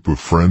a group of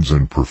friends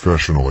and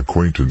professional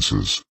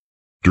acquaintances.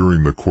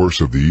 During the course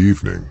of the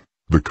evening,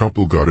 the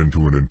couple got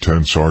into an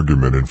intense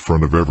argument in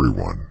front of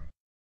everyone.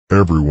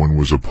 Everyone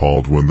was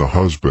appalled when the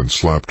husband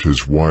slapped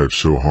his wife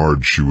so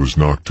hard she was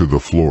knocked to the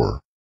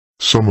floor.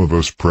 Some of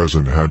us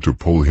present had to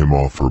pull him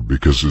off her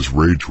because his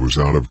rage was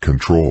out of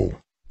control,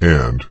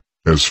 and,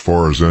 as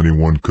far as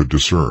anyone could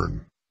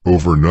discern,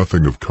 over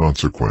nothing of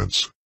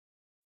consequence.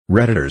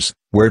 Redditors,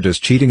 where does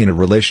cheating in a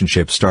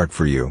relationship start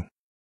for you?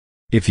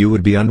 If you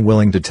would be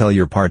unwilling to tell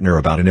your partner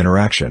about an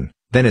interaction,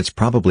 then it's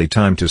probably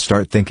time to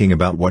start thinking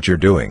about what you're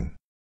doing.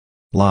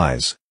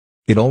 Lies.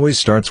 It always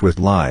starts with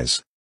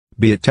lies.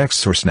 Be it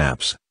texts or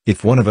snaps,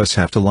 if one of us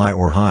have to lie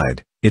or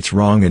hide, it's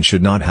wrong and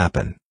should not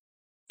happen.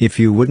 If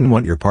you wouldn't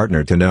want your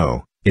partner to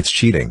know, it's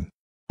cheating.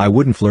 I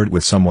wouldn't flirt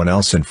with someone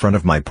else in front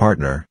of my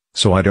partner,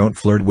 so I don't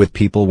flirt with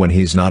people when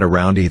he's not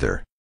around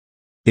either.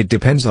 It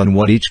depends on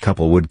what each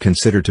couple would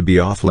consider to be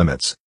off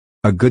limits.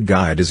 A good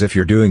guide is if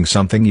you're doing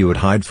something you would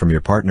hide from your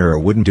partner or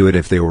wouldn't do it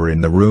if they were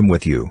in the room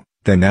with you,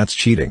 then that's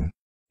cheating.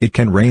 It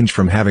can range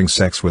from having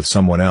sex with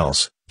someone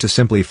else, to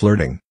simply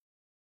flirting.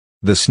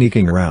 The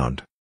sneaking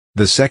around.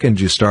 The second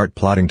you start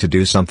plotting to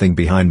do something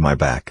behind my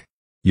back,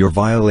 you're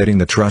violating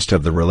the trust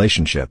of the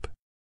relationship.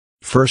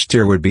 First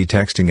tier would be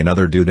texting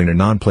another dude in a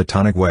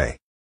non-platonic way.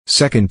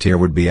 Second tier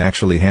would be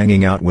actually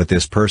hanging out with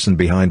this person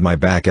behind my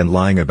back and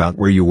lying about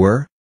where you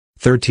were.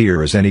 Third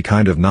tier is any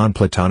kind of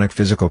non-platonic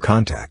physical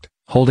contact,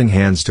 holding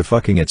hands to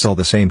fucking, it's all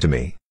the same to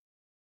me.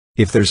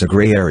 If there's a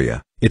gray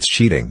area, it's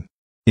cheating.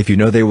 If you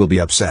know they will be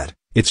upset,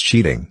 it's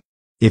cheating.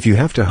 If you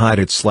have to hide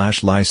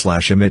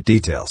it/lie/omit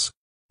details,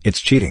 it's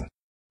cheating.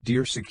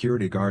 Dear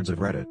security guards of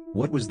Reddit,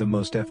 what was the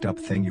most effed up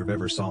thing you've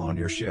ever saw on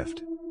your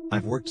shift?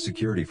 I've worked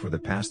security for the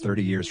past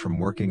 30 years, from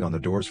working on the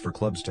doors for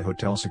clubs to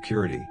hotel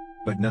security,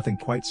 but nothing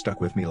quite stuck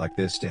with me like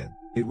this did.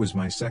 It was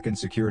my second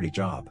security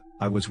job.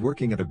 I was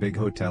working at a big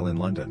hotel in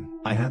London.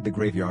 I had the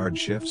graveyard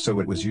shift,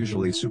 so it was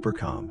usually super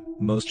calm.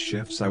 Most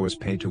shifts I was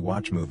paid to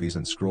watch movies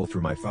and scroll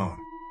through my phone.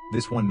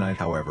 This one night,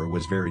 however,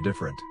 was very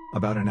different.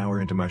 About an hour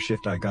into my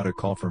shift, I got a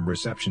call from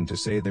reception to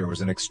say there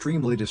was an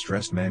extremely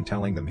distressed man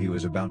telling them he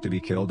was about to be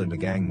killed and a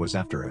gang was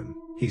after him.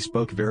 He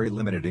spoke very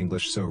limited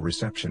English, so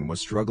reception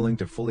was struggling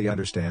to fully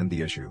understand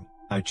the issue.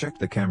 I checked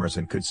the cameras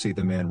and could see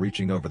the man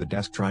reaching over the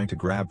desk trying to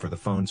grab for the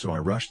phone, so I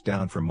rushed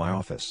down from my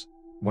office.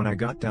 When I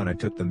got down, I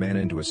took the man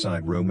into a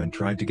side room and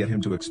tried to get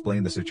him to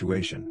explain the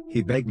situation.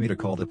 He begged me to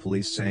call the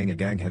police, saying a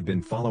gang had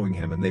been following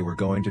him and they were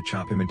going to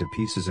chop him into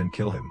pieces and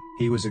kill him.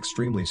 He was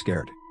extremely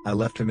scared. I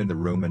left him in the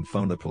room and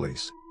phoned the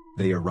police.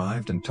 They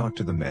arrived and talked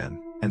to the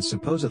man, and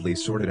supposedly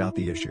sorted out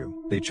the issue.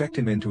 They checked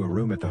him into a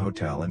room at the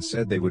hotel and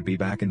said they would be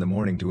back in the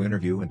morning to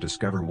interview and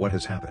discover what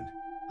has happened.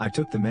 I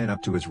took the man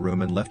up to his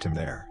room and left him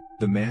there.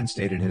 The man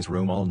stayed in his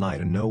room all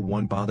night and no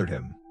one bothered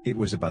him. It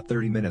was about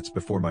 30 minutes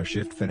before my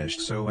shift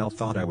finished, so I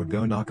thought I would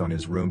go knock on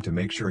his room to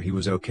make sure he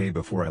was okay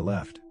before I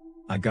left.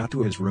 I got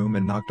to his room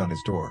and knocked on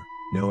his door.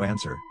 No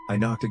answer. I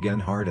knocked again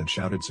hard and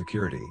shouted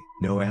security.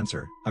 No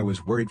answer. I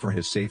was worried for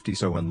his safety,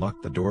 so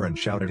unlocked the door and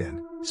shouted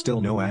in.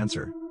 Still no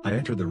answer. I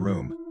entered the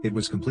room. It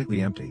was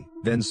completely empty.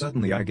 Then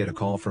suddenly I get a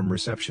call from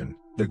reception.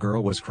 The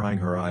girl was crying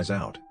her eyes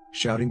out,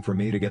 shouting for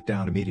me to get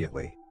down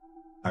immediately.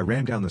 I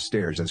ran down the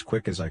stairs as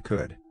quick as I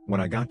could.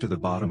 When I got to the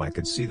bottom, I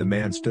could see the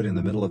man stood in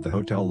the middle of the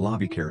hotel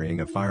lobby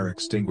carrying a fire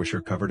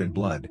extinguisher covered in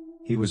blood.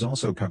 He was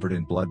also covered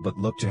in blood but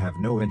looked to have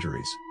no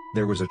injuries.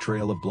 There was a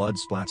trail of blood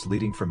splats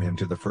leading from him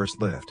to the first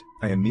lift.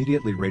 I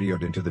immediately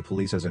radioed into the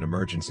police as an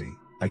emergency.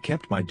 I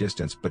kept my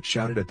distance but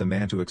shouted at the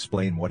man to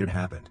explain what had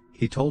happened.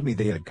 He told me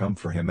they had come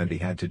for him and he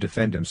had to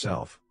defend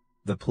himself.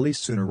 The police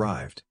soon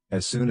arrived.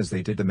 As soon as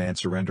they did, the man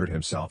surrendered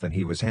himself and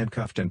he was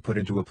handcuffed and put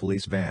into a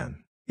police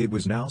van. It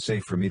was now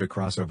safe for me to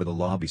cross over the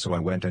lobby, so I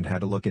went and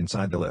had a look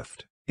inside the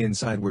lift.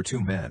 Inside were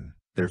two men,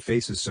 their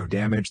faces so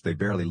damaged they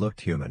barely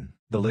looked human.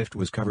 The lift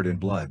was covered in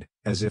blood,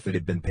 as if it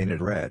had been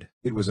painted red.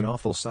 It was an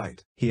awful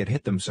sight. He had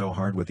hit them so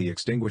hard with the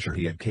extinguisher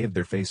he had caved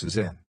their faces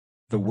in.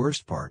 The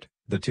worst part,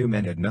 the two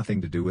men had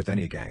nothing to do with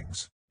any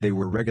gangs. They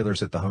were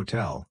regulars at the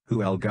hotel,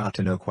 who Al got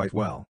to know quite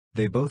well.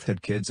 They both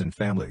had kids and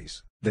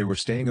families. They were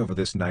staying over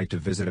this night to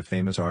visit a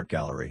famous art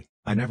gallery.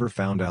 I never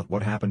found out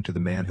what happened to the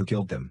man who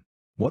killed them.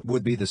 What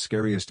would be the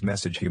scariest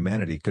message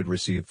humanity could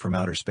receive from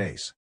outer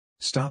space?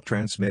 Stop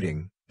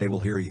transmitting, they will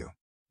hear you.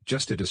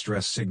 Just a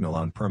distress signal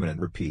on permanent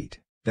repeat.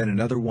 Then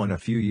another one a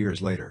few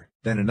years later,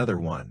 then another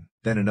one,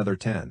 then another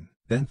 10,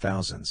 then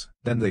thousands,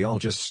 then they all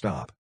just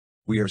stop.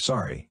 We are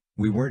sorry,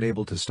 we weren't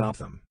able to stop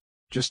them.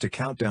 Just a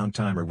countdown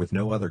timer with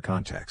no other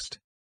context.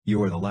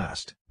 You are the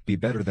last, be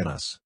better than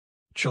us.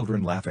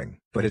 Children laughing,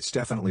 but it's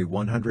definitely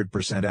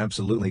 100%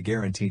 absolutely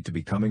guaranteed to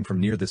be coming from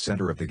near the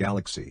center of the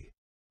galaxy.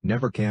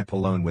 Never camp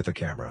alone with a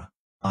camera.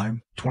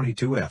 I'm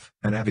 22F,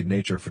 an avid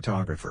nature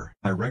photographer.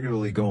 I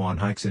regularly go on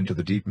hikes into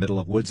the deep middle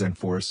of woods and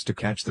forests to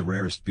catch the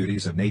rarest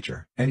beauties of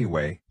nature.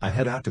 Anyway, I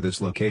head out to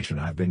this location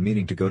I've been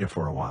meaning to go to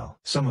for a while.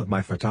 Some of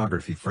my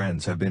photography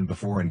friends have been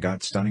before and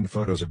got stunning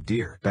photos of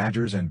deer,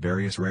 badgers and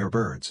various rare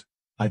birds.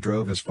 I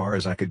drove as far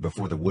as I could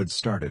before the woods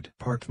started,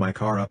 parked my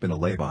car up in a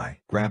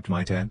lay-by, grabbed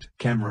my tent,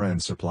 camera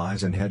and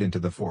supplies and head into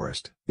the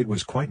forest. It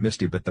was quite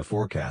misty but the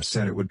forecast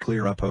said it would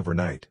clear up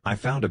overnight. I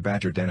found a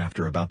badger den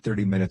after about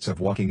 30 minutes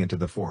of walking into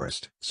the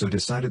forest, so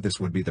decided this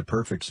would be the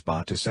perfect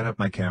spot to set up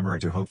my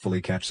camera to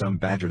hopefully catch some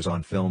badgers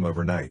on film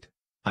overnight.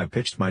 I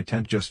pitched my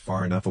tent just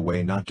far enough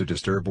away not to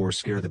disturb or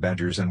scare the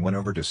badgers and went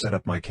over to set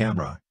up my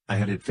camera. I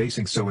had it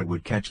facing so it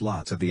would catch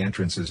lots of the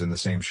entrances in the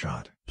same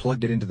shot.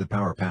 Plugged it into the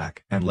power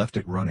pack and left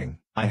it running.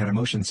 I had a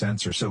motion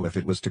sensor so if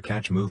it was to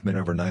catch movement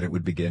overnight it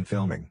would begin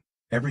filming.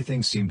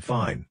 Everything seemed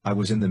fine. I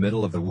was in the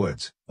middle of the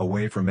woods,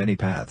 away from any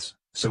paths,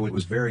 so it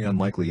was very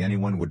unlikely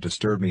anyone would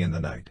disturb me in the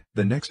night.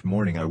 The next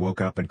morning I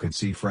woke up and could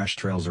see fresh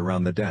trails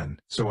around the den,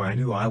 so I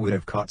knew I would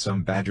have caught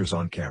some badgers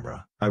on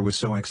camera. I was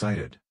so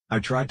excited. I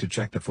tried to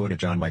check the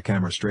footage on my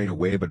camera straight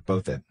away but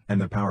both it and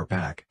the power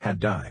pack had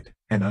died,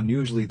 and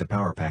unusually the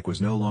power pack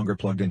was no longer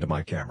plugged into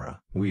my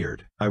camera.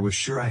 Weird. I was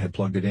sure I had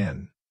plugged it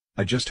in.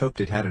 I just hoped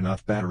it had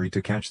enough battery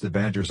to catch the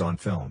badgers on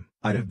film.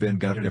 I'd have been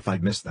gutted if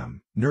I'd missed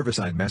them. Nervous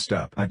I'd messed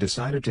up. I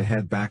decided to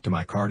head back to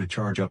my car to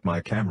charge up my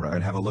camera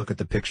and have a look at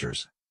the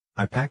pictures.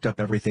 I packed up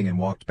everything and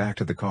walked back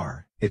to the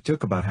car. It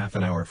took about half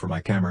an hour for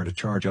my camera to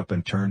charge up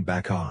and turn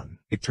back on.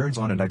 It turns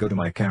on and I go to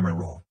my camera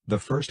roll. The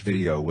first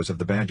video was of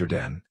the badger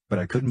den, but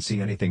I couldn't see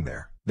anything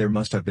there. There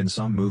must have been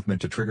some movement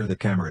to trigger the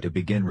camera to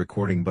begin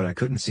recording, but I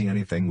couldn't see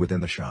anything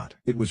within the shot.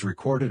 It was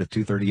recorded at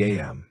 2:30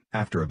 a.m.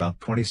 After about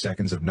 20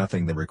 seconds of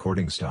nothing, the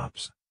recording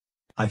stops.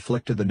 I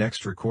flick to the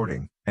next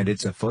recording, and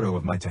it's a photo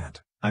of my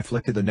tent. I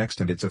flick to the next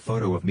and it's a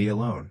photo of me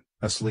alone,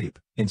 asleep,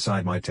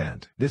 inside my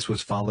tent. This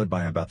was followed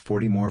by about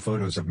 40 more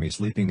photos of me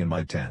sleeping in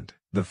my tent.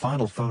 The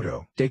final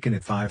photo, taken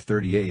at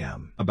 5:30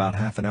 a.m., about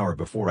half an hour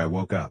before I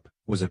woke up,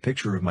 was a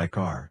picture of my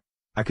car.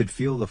 I could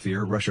feel the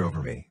fear rush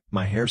over me.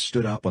 My hair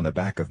stood up on the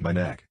back of my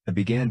neck. I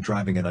began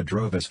driving and I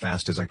drove as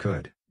fast as I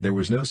could. There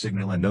was no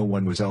signal and no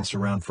one was else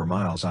around for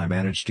miles. I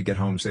managed to get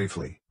home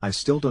safely. I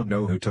still don't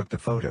know who took the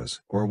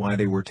photos or why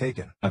they were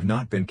taken. I've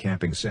not been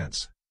camping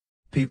since.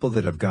 People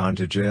that have gone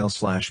to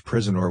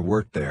jail/prison or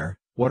worked there,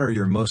 what are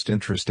your most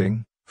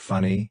interesting,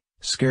 funny,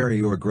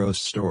 scary or gross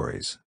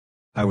stories?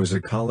 I was a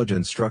college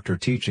instructor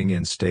teaching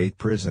in state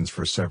prisons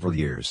for several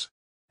years.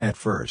 At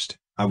first,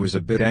 I was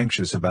a bit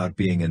anxious about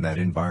being in that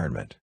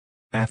environment.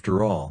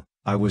 After all,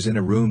 I was in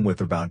a room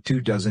with about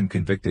 24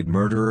 convicted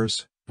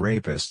murderers,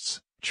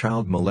 rapists,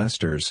 child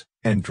molesters,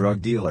 and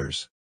drug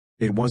dealers.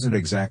 It wasn't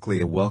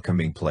exactly a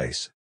welcoming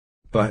place.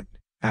 But,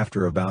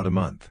 after about a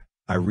month,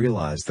 I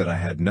realized that I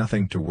had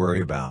nothing to worry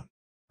about.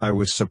 I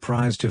was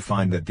surprised to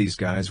find that these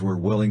guys were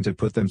willing to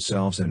put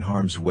themselves in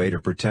harm's way to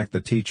protect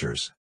the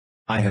teachers.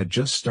 I had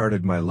just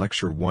started my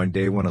lecture one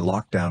day when a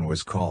lockdown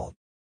was called.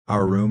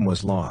 Our room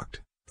was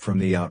locked from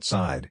the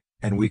outside,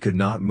 and we could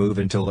not move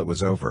until it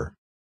was over.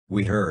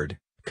 We heard,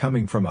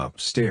 coming from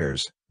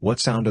upstairs, what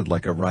sounded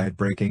like a riot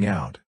breaking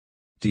out.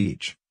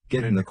 "Teach,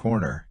 get in the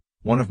corner,"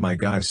 one of my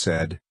guys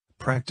said,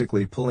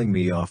 practically pulling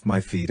me off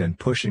my feet and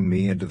pushing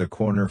me into the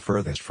corner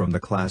furthest from the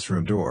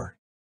classroom door.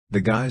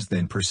 The guys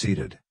then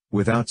proceeded,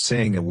 without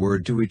saying a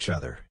word to each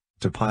other,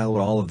 to pile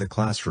all of the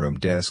classroom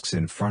desks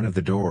in front of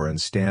the door and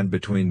stand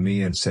between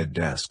me and said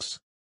desks.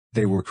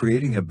 They were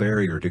creating a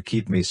barrier to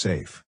keep me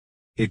safe.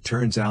 It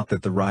turns out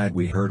that the riot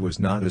we heard was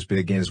not as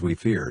big as we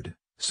feared,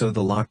 so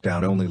the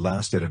lockdown only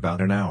lasted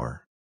about an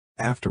hour.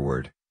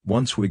 Afterward,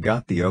 once we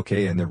got the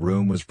okay and the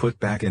room was put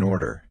back in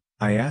order,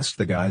 I asked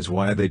the guys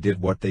why they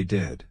did what they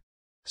did.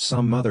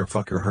 "Some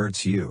motherfucker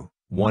hurts you,"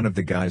 one of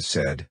the guys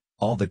said,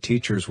 "all the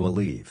teachers will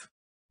leave.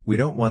 We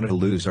don't want to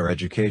lose our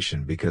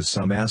education because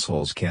some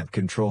assholes can't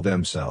control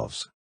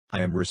themselves." I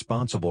am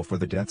responsible for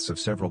the deaths of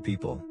several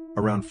people.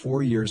 Around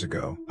 4 years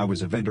ago, I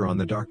was a vendor on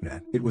the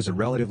darknet. It was a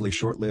relatively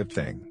short-lived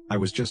thing. I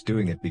was just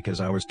doing it because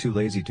I was too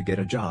lazy to get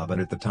a job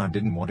and at the time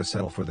didn't want to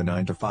settle for the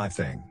 9-to-5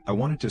 thing. I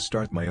wanted to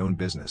start my own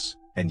business,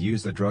 and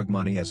use the drug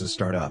money as a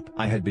startup.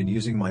 I had been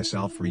using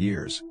myself for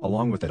years.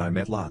 Along with it, I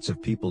met lots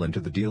of people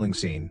into the dealing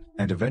scene,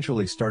 and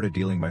eventually started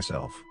dealing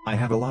myself. I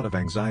have a lot of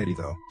anxiety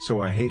though,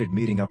 so I hated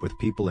meeting up with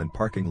people in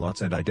parking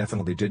lots and I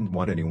definitely didn't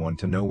want anyone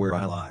to know where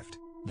I lived.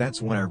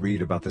 That's when I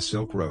read about the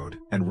Silk Road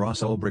and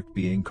Ross Ulbricht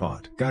being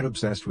caught. Got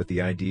obsessed with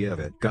the idea of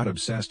it. Got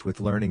obsessed with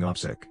learning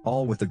OPSEC.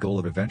 All with the goal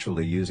of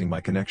eventually using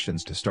my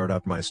connections to start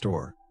up my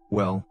store.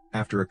 Well,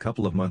 after a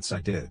couple of months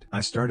I did. I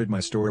started my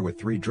store with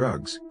 3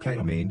 drugs,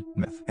 ketamine,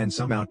 meth, and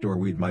some outdoor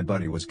weed my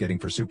buddy was getting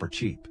for super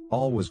cheap.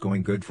 All was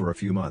going good for a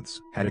few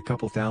months. Had a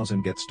couple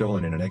thousand get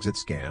stolen in an exit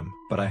scam,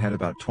 but I had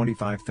about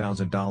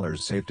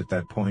 $25,000 saved at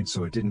that point,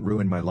 so it didn't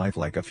ruin my life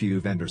like a few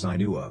vendors I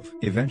knew of.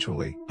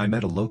 Eventually, I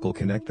met a local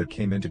connect that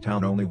came into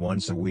town only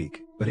once a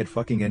week, but had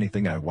fucking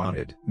anything I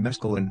wanted.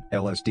 Mescaline,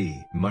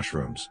 LSD,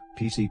 mushrooms,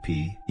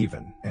 PCP,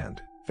 even,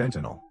 and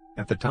fentanyl.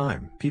 At the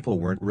time, people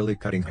weren't really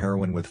cutting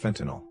heroin with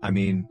fentanyl. I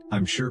mean,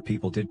 I'm sure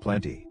people did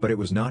plenty, but it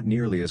was not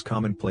nearly as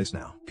commonplace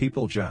now.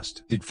 People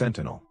just did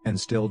fentanyl, and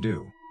still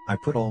do. I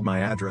put all my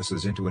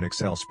addresses into an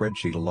Excel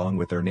spreadsheet along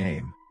with their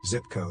name,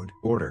 zip code,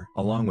 order,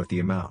 along with the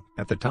amount.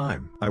 At the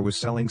time, I was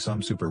selling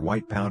some super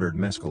white powdered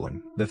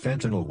mescaline. The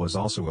fentanyl was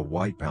also a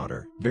white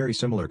powder, very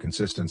similar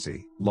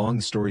consistency. Long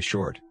story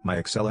short, my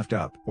Excel effed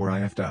up, or I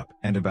effed up,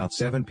 and about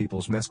 7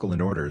 people's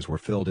mescaline orders were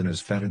filled in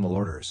as fentanyl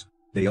orders.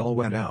 They all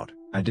went out.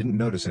 I didn't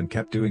notice and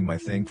kept doing my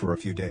thing for a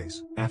few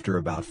days. After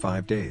about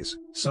 5 days,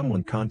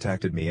 someone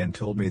contacted me and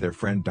told me their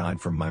friend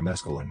died from my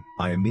mescaline.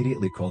 I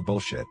immediately called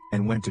bullshit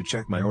and went to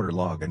check my order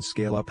log and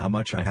scale up how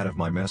much I had of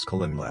my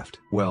mescaline left.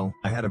 Well,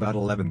 I had about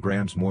 11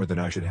 grams more than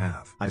I should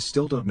have. I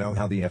still don't know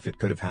how the F it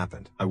could have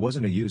happened. I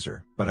wasn't a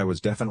user, but I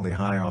was definitely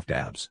high off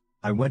dabs.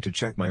 I went to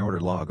check my order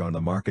log on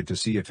the market to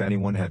see if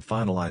anyone had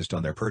finalized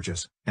on their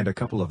purchase, and a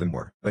couple of them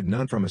were, but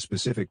none from a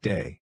specific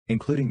day,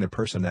 including the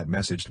person that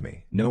messaged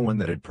me. No one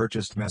that had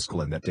purchased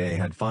mescaline that day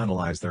had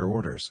finalized their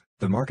orders.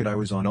 The market I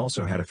was on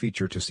also had a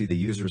feature to see the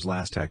user's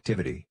last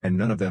activity, and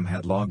none of them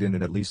had logged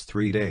in at least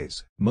 3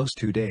 days, most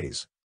 2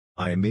 days.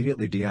 I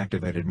immediately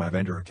deactivated my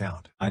vendor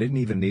account. I didn't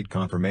even need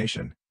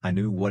confirmation. I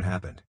knew what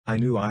happened. I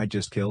knew I'd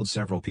just killed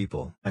several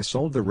people. I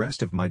sold the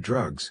rest of my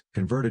drugs,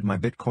 converted my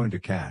Bitcoin to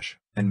cash,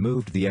 and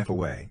moved the F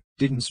away.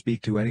 Didn't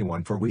speak to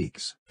anyone for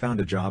weeks. Found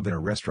a job in a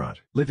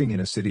restaurant. Living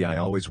in a city I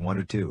always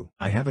wanted to.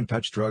 I haven't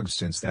touched drugs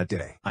since that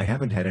day. I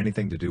haven't had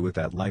anything to do with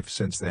that life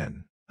since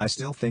then. I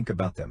still think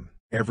about them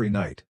every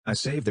night. I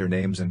saved their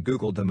names and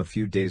Googled them a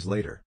few days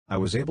later. I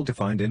was able to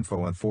find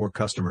info on 4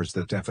 customers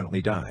that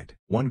definitely died.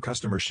 One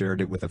customer shared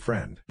it with a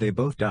friend. They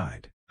both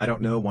died. I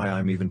don't know why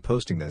I'm even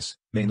posting this,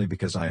 mainly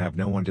because I have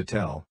no one to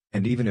tell,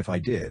 and even if I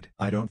did,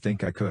 I don't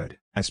think I could.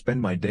 I spend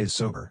my days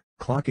sober,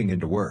 clocking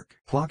into work,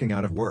 clocking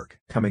out of work,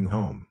 coming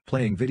home,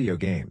 playing video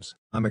games.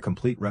 I'm a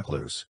complete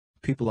recluse.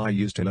 People I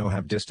used to know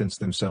have distanced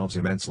themselves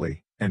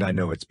immensely, and I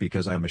know it's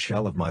because I'm a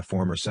shell of my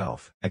former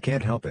self. I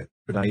can't help it.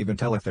 Could I even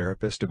tell a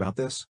therapist about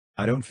this?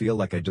 I don't feel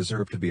like I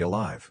deserve to be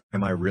alive.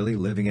 Am I really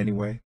living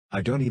anyway?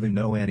 I don't even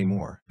know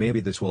anymore. Maybe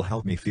this will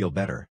help me feel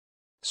better.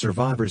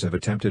 Survivors of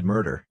attempted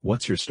murder.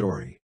 What's your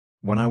story?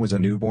 When I was a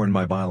newborn,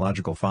 my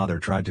biological father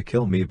tried to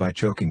kill me by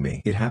choking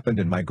me. It happened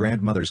in my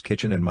grandmother's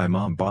kitchen and my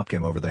mom bopped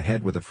him over the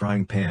head with a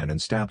frying pan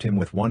and stabbed him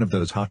with one of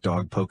those hot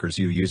dog pokers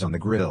you use on the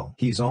grill.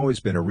 He's always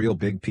been a real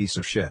big piece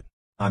of shit.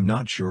 I'm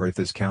not sure if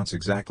this counts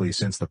exactly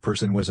since the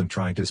person wasn't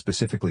trying to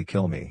specifically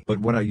kill me.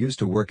 But when I used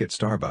to work at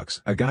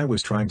Starbucks, a guy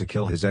was trying to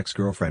kill his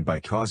ex-girlfriend by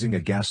causing a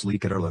gas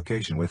leak at our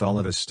location with all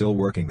of us still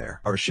working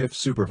there. Our shift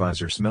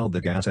supervisor smelled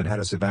the gas and had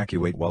us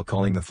evacuate while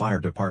calling the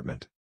fire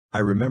department. I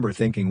remember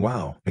thinking,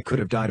 wow, I could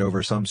have died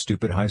over some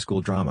stupid high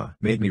school drama.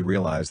 Made me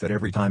realize that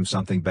every time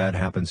something bad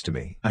happens to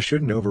me, I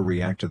shouldn't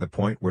overreact to the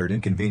point where it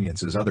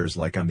inconveniences others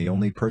like I'm the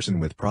only person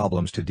with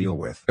problems to deal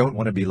with. Don't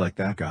want to be like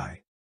that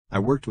guy. I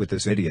worked with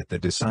this idiot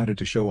that decided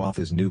to show off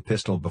his new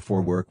pistol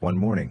before work one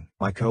morning.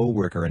 My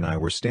co-worker and I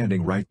were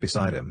standing right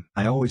beside him.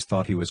 I always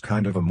thought he was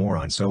kind of a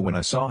moron, so when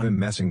I saw him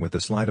messing with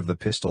the slide of the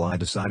pistol I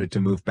decided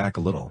to move back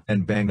a little,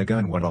 and bang, the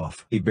gun went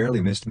off. He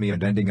barely missed me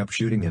and ending up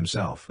shooting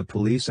himself. The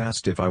police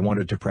asked if I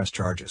wanted to press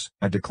charges.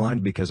 I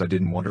declined because I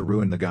didn't want to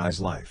ruin the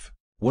guy's life.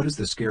 What is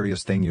the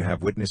scariest thing you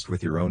have witnessed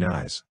with your own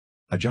eyes?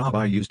 A job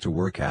I used to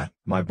work at,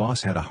 my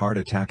boss had a heart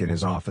attack in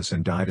his office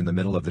and died in the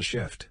middle of the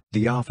shift.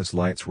 The office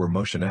lights were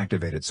motion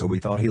activated, so we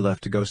thought he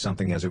left to go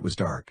something as it was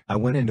dark. I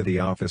went into the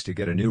office to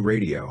get a new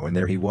radio and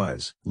there he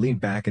was,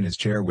 leaned back in his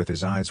chair with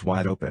his eyes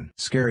wide open.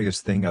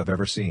 Scariest thing I've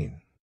ever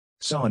seen.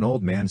 Saw an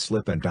old man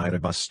slip and die at a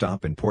bus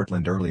stop in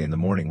Portland early in the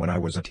morning when I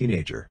was a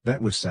teenager.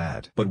 That was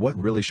sad. But what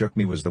really shook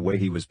me was the way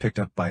he was picked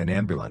up by an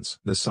ambulance.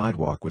 The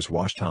sidewalk was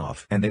washed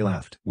off and they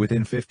left.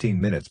 Within 15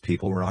 minutes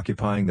people were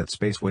occupying that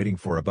space waiting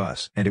for a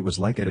bus, and it was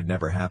like it had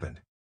never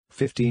happened.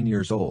 15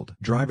 years old,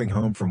 driving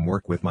home from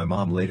work with my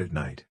mom late at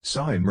night.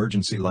 Saw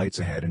emergency lights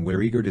ahead and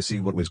we're eager to see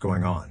what was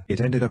going on. It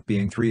ended up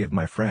being 3 of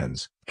my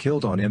friends,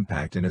 killed on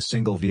impact in a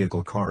single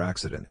vehicle car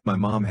accident. My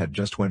mom had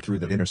just went through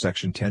that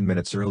intersection 10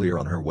 minutes earlier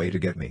on her way to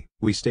get me.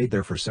 We stayed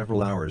there for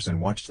several hours and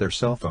watched their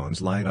cell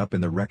phones light up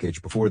in the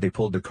wreckage before they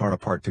pulled the car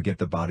apart to get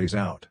the bodies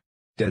out.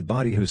 Dead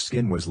body whose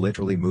skin was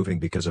literally moving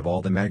because of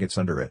all the maggots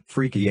under it.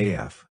 Freaky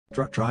AF.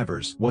 Truck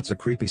drivers. What's a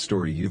creepy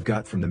story you've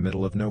got from the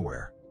middle of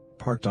nowhere?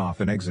 Parked off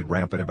an exit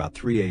ramp at about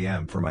 3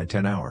 a.m. for my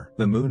 10-hour.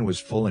 The moon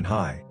was full and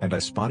high, and I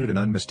spotted an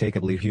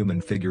unmistakably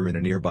human figure in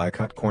a nearby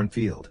cut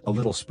cornfield. A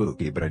little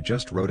spooky, but I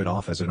just wrote it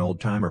off as an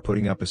old-timer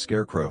putting up a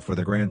scarecrow for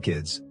the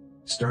grandkids.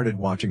 Started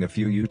watching a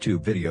few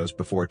YouTube videos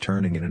before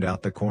turning in, and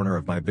out the corner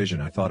of my vision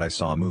I thought I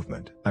saw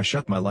movement. I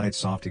shut my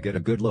lights off to get a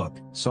good look.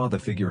 Saw the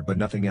figure but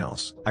nothing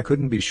else. I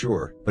couldn't be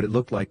sure, but it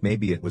looked like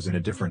maybe it was in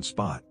a different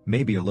spot,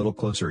 maybe a little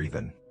closer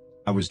even.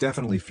 I was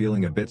definitely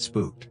feeling a bit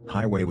spooked.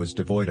 Highway was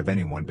devoid of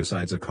anyone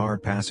besides a car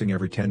passing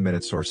every 10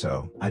 minutes or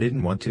so. I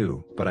didn't want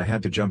to, but I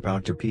had to jump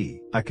out to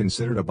pee. I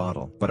considered a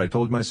bottle, but I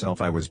told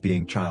myself I was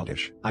being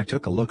childish. I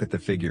took a look at the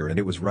figure and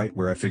it was right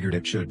where I figured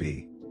it should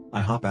be. I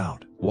hop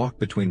out, walk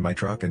between my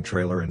truck and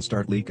trailer and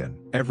start leaking.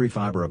 Every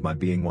fiber of my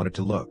being wanted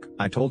to look.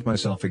 I told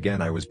myself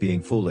again I was being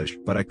foolish,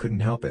 but I couldn't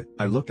help it.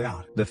 I looked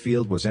out. The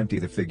field was empty,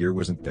 the figure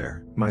wasn't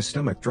there. My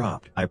stomach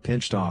dropped. I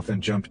pinched off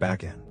and jumped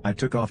back in. I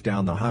took off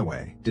down the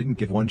highway. Didn't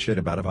give one shit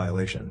about a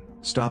violation.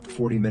 Stopped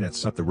 40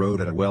 minutes up the road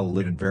at a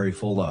well-lit and very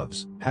full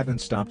loves. Haven't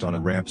stopped on a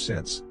ramp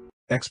since.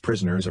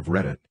 Ex-prisoners of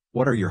Reddit.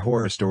 What are your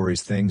horror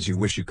stories, things you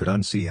wish you could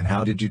unsee, and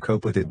how did you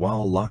cope with it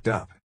while locked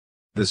up?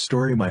 The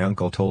story my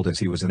uncle told is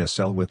he was in a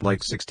cell with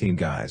like 16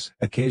 guys.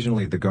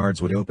 Occasionally the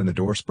guards would open the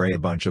door, spray a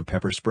bunch of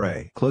pepper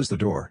spray, close the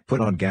door, put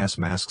on gas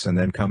masks and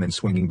then come in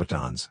swinging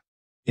batons.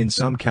 In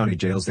some county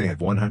jails they have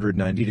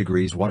 190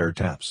 degrees water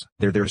taps.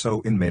 They're there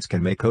so inmates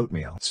can make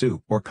oatmeal,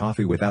 soup, or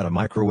coffee without a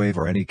microwave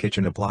or any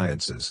kitchen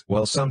appliances.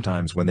 Well,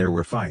 sometimes when there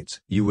were fights,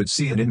 you would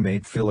see an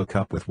inmate fill a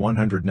cup with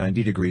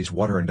 190 degrees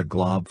water and a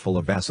glob full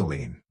of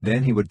Vaseline.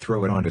 Then he would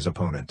throw it on his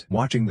opponent.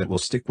 Watching that will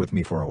stick with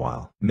me for a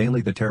while.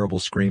 Mainly the terrible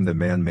scream the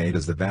man made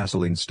as the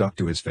Vaseline stuck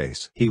to his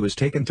face. He was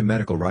taken to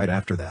medical right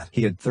after that.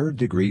 He had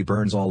third-degree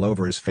burns all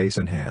over his face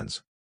and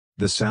hands.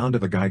 The sound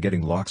of a guy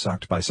getting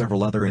locksocked by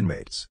several other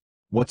inmates.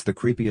 What's the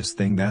creepiest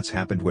thing that's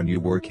happened when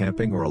you were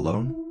camping or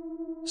alone?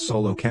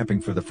 Solo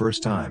camping for the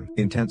first time.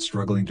 Intense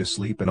struggling to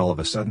sleep and all of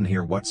a sudden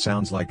hear what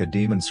sounds like a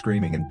demon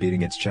screaming and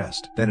beating its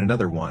chest. Then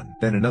another one.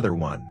 Then another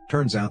one.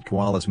 Turns out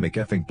koalas make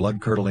effing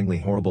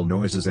blood-curdlingly horrible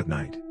noises at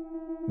night.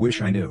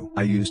 Wish I knew.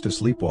 I used to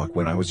sleepwalk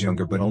when I was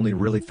younger, but only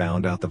really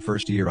found out the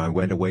first year I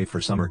went away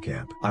for summer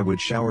camp. I would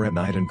shower at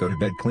night and go to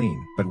bed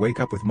clean, but wake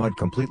up with mud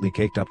completely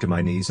caked up to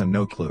my knees and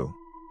no clue.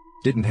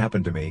 Didn't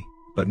happen to me,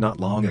 but not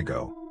long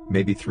ago,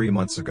 maybe 3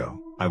 months ago,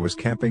 I was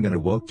camping and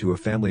awoke to a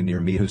family near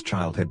me whose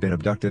child had been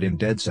abducted in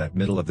dead set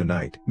middle of the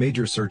night.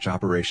 Major search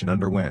operation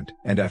underwent,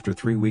 and after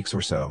 3 weeks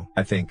or so,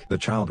 I think, the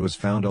child was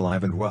found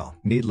alive and well.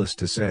 Needless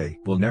to say,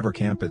 we'll never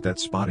camp at that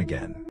spot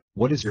again.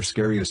 What is your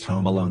scariest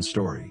home alone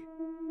story?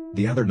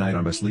 The other night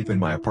I'm asleep in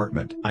my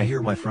apartment. I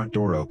hear my front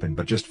door open,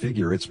 but just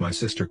figure it's my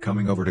sister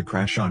coming over to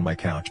crash on my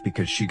couch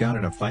because she got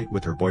in a fight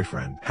with her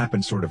boyfriend.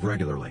 Happens sort of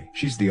regularly.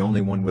 She's the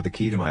only one with a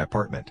key to my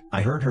apartment.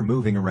 I heard her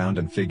moving around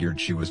and figured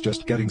she was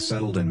just getting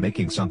settled and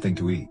making something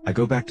to eat. I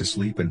go back to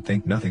sleep and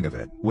think nothing of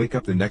it. Wake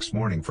up the next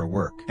morning for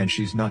work and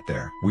she's not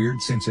there.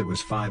 Weird since it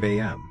was 5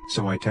 a.m.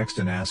 So I text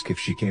and ask if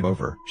she came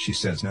over. She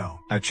says no.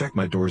 I check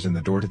my doors and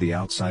the door to the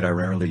outside I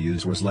rarely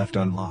use was left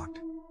unlocked.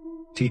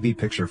 TV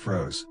picture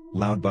froze,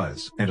 loud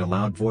buzz, and a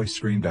loud voice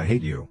screamed, "I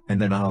hate you, and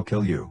then I'll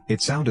kill you."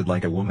 It sounded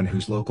like a woman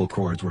whose local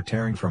cords were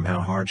tearing from how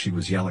hard she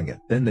was yelling it.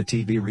 Then the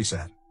TV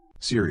reset.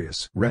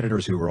 Serious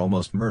Redditors who were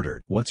almost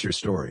murdered. What's your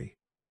story?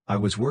 I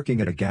was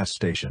working at a gas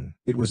station.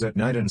 It was at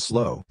night and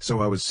slow,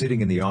 so I was sitting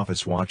in the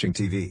office watching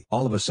TV.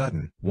 All of a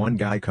sudden, one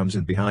guy comes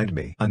in behind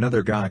me.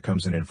 Another guy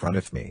comes in front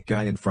of me.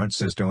 Guy in front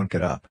says, "Don't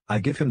get up." I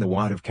give him the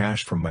wad of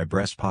cash from my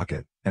breast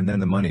pocket, and then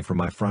the money from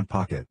my front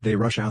pocket. They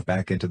rush out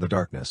back into the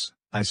darkness.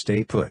 I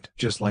stay put,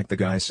 just like the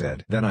guy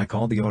said. Then I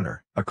call the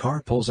owner. A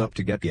car pulls up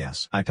to get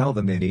gas. I tell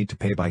them they need to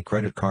pay by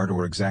credit card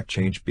or exact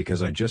change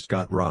because I just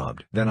got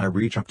robbed. Then I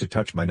reach up to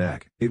touch my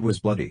neck. It was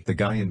bloody. The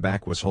guy in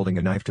back was holding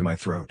a knife to my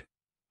throat.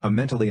 A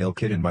mentally ill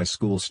kid in my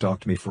school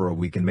stalked me for a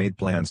week and made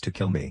plans to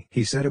kill me.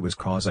 He said it was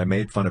cause I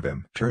made fun of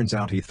him. Turns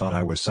out he thought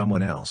I was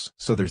someone else.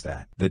 So there's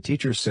that. The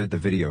teacher said the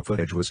video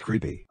footage was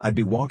creepy. I'd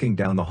be walking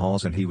down the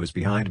halls and he was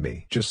behind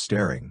me, just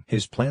staring.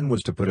 His plan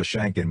was to put a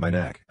shank in my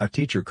neck. A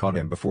teacher caught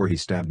him before he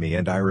stabbed me,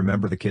 and I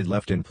remember the kid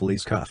left in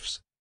police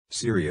cuffs.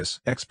 Serious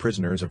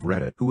ex-prisoners of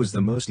Reddit. Who was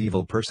the most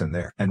evil person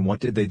there? And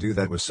what did they do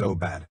that was so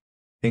bad?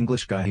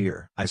 English guy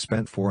here. I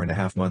spent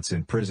 4.5 months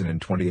in prison in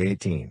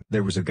 2018.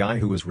 There was a guy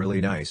who was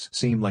really nice,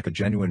 seemed like a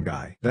genuine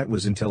guy. That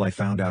was until I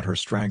found out he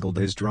strangled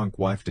his drunk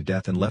wife to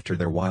death and left her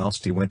there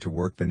whilst he went to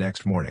work the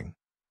next morning.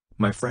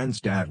 My friend's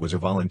dad was a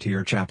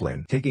volunteer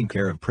chaplain taking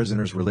care of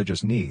prisoners'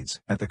 religious needs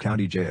at the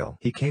county jail.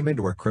 He came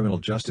into our criminal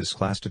justice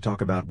class to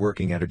talk about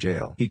working at a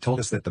jail. He told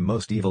us that the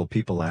most evil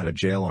people at a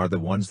jail are the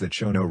ones that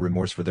show no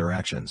remorse for their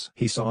actions.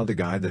 He saw the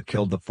guy that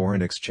killed the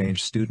foreign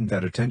exchange student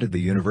that attended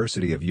the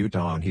University of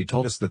Utah, and he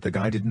told us that the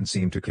guy didn't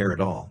seem to care at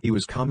all. He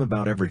was calm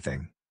about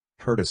everything.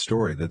 Heard a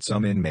story that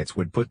some inmates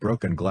would put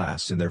broken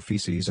glass in their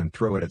feces and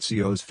throw it at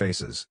CO's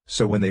faces,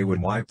 so when they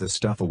would wipe the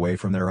stuff away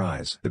from their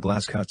eyes, the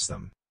glass cuts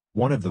them.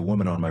 One of the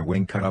women on my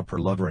wing cut up her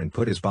lover and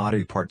put his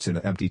body parts in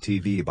an empty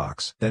TV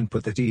box, then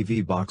put the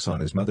TV box on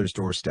his mother's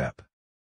doorstep.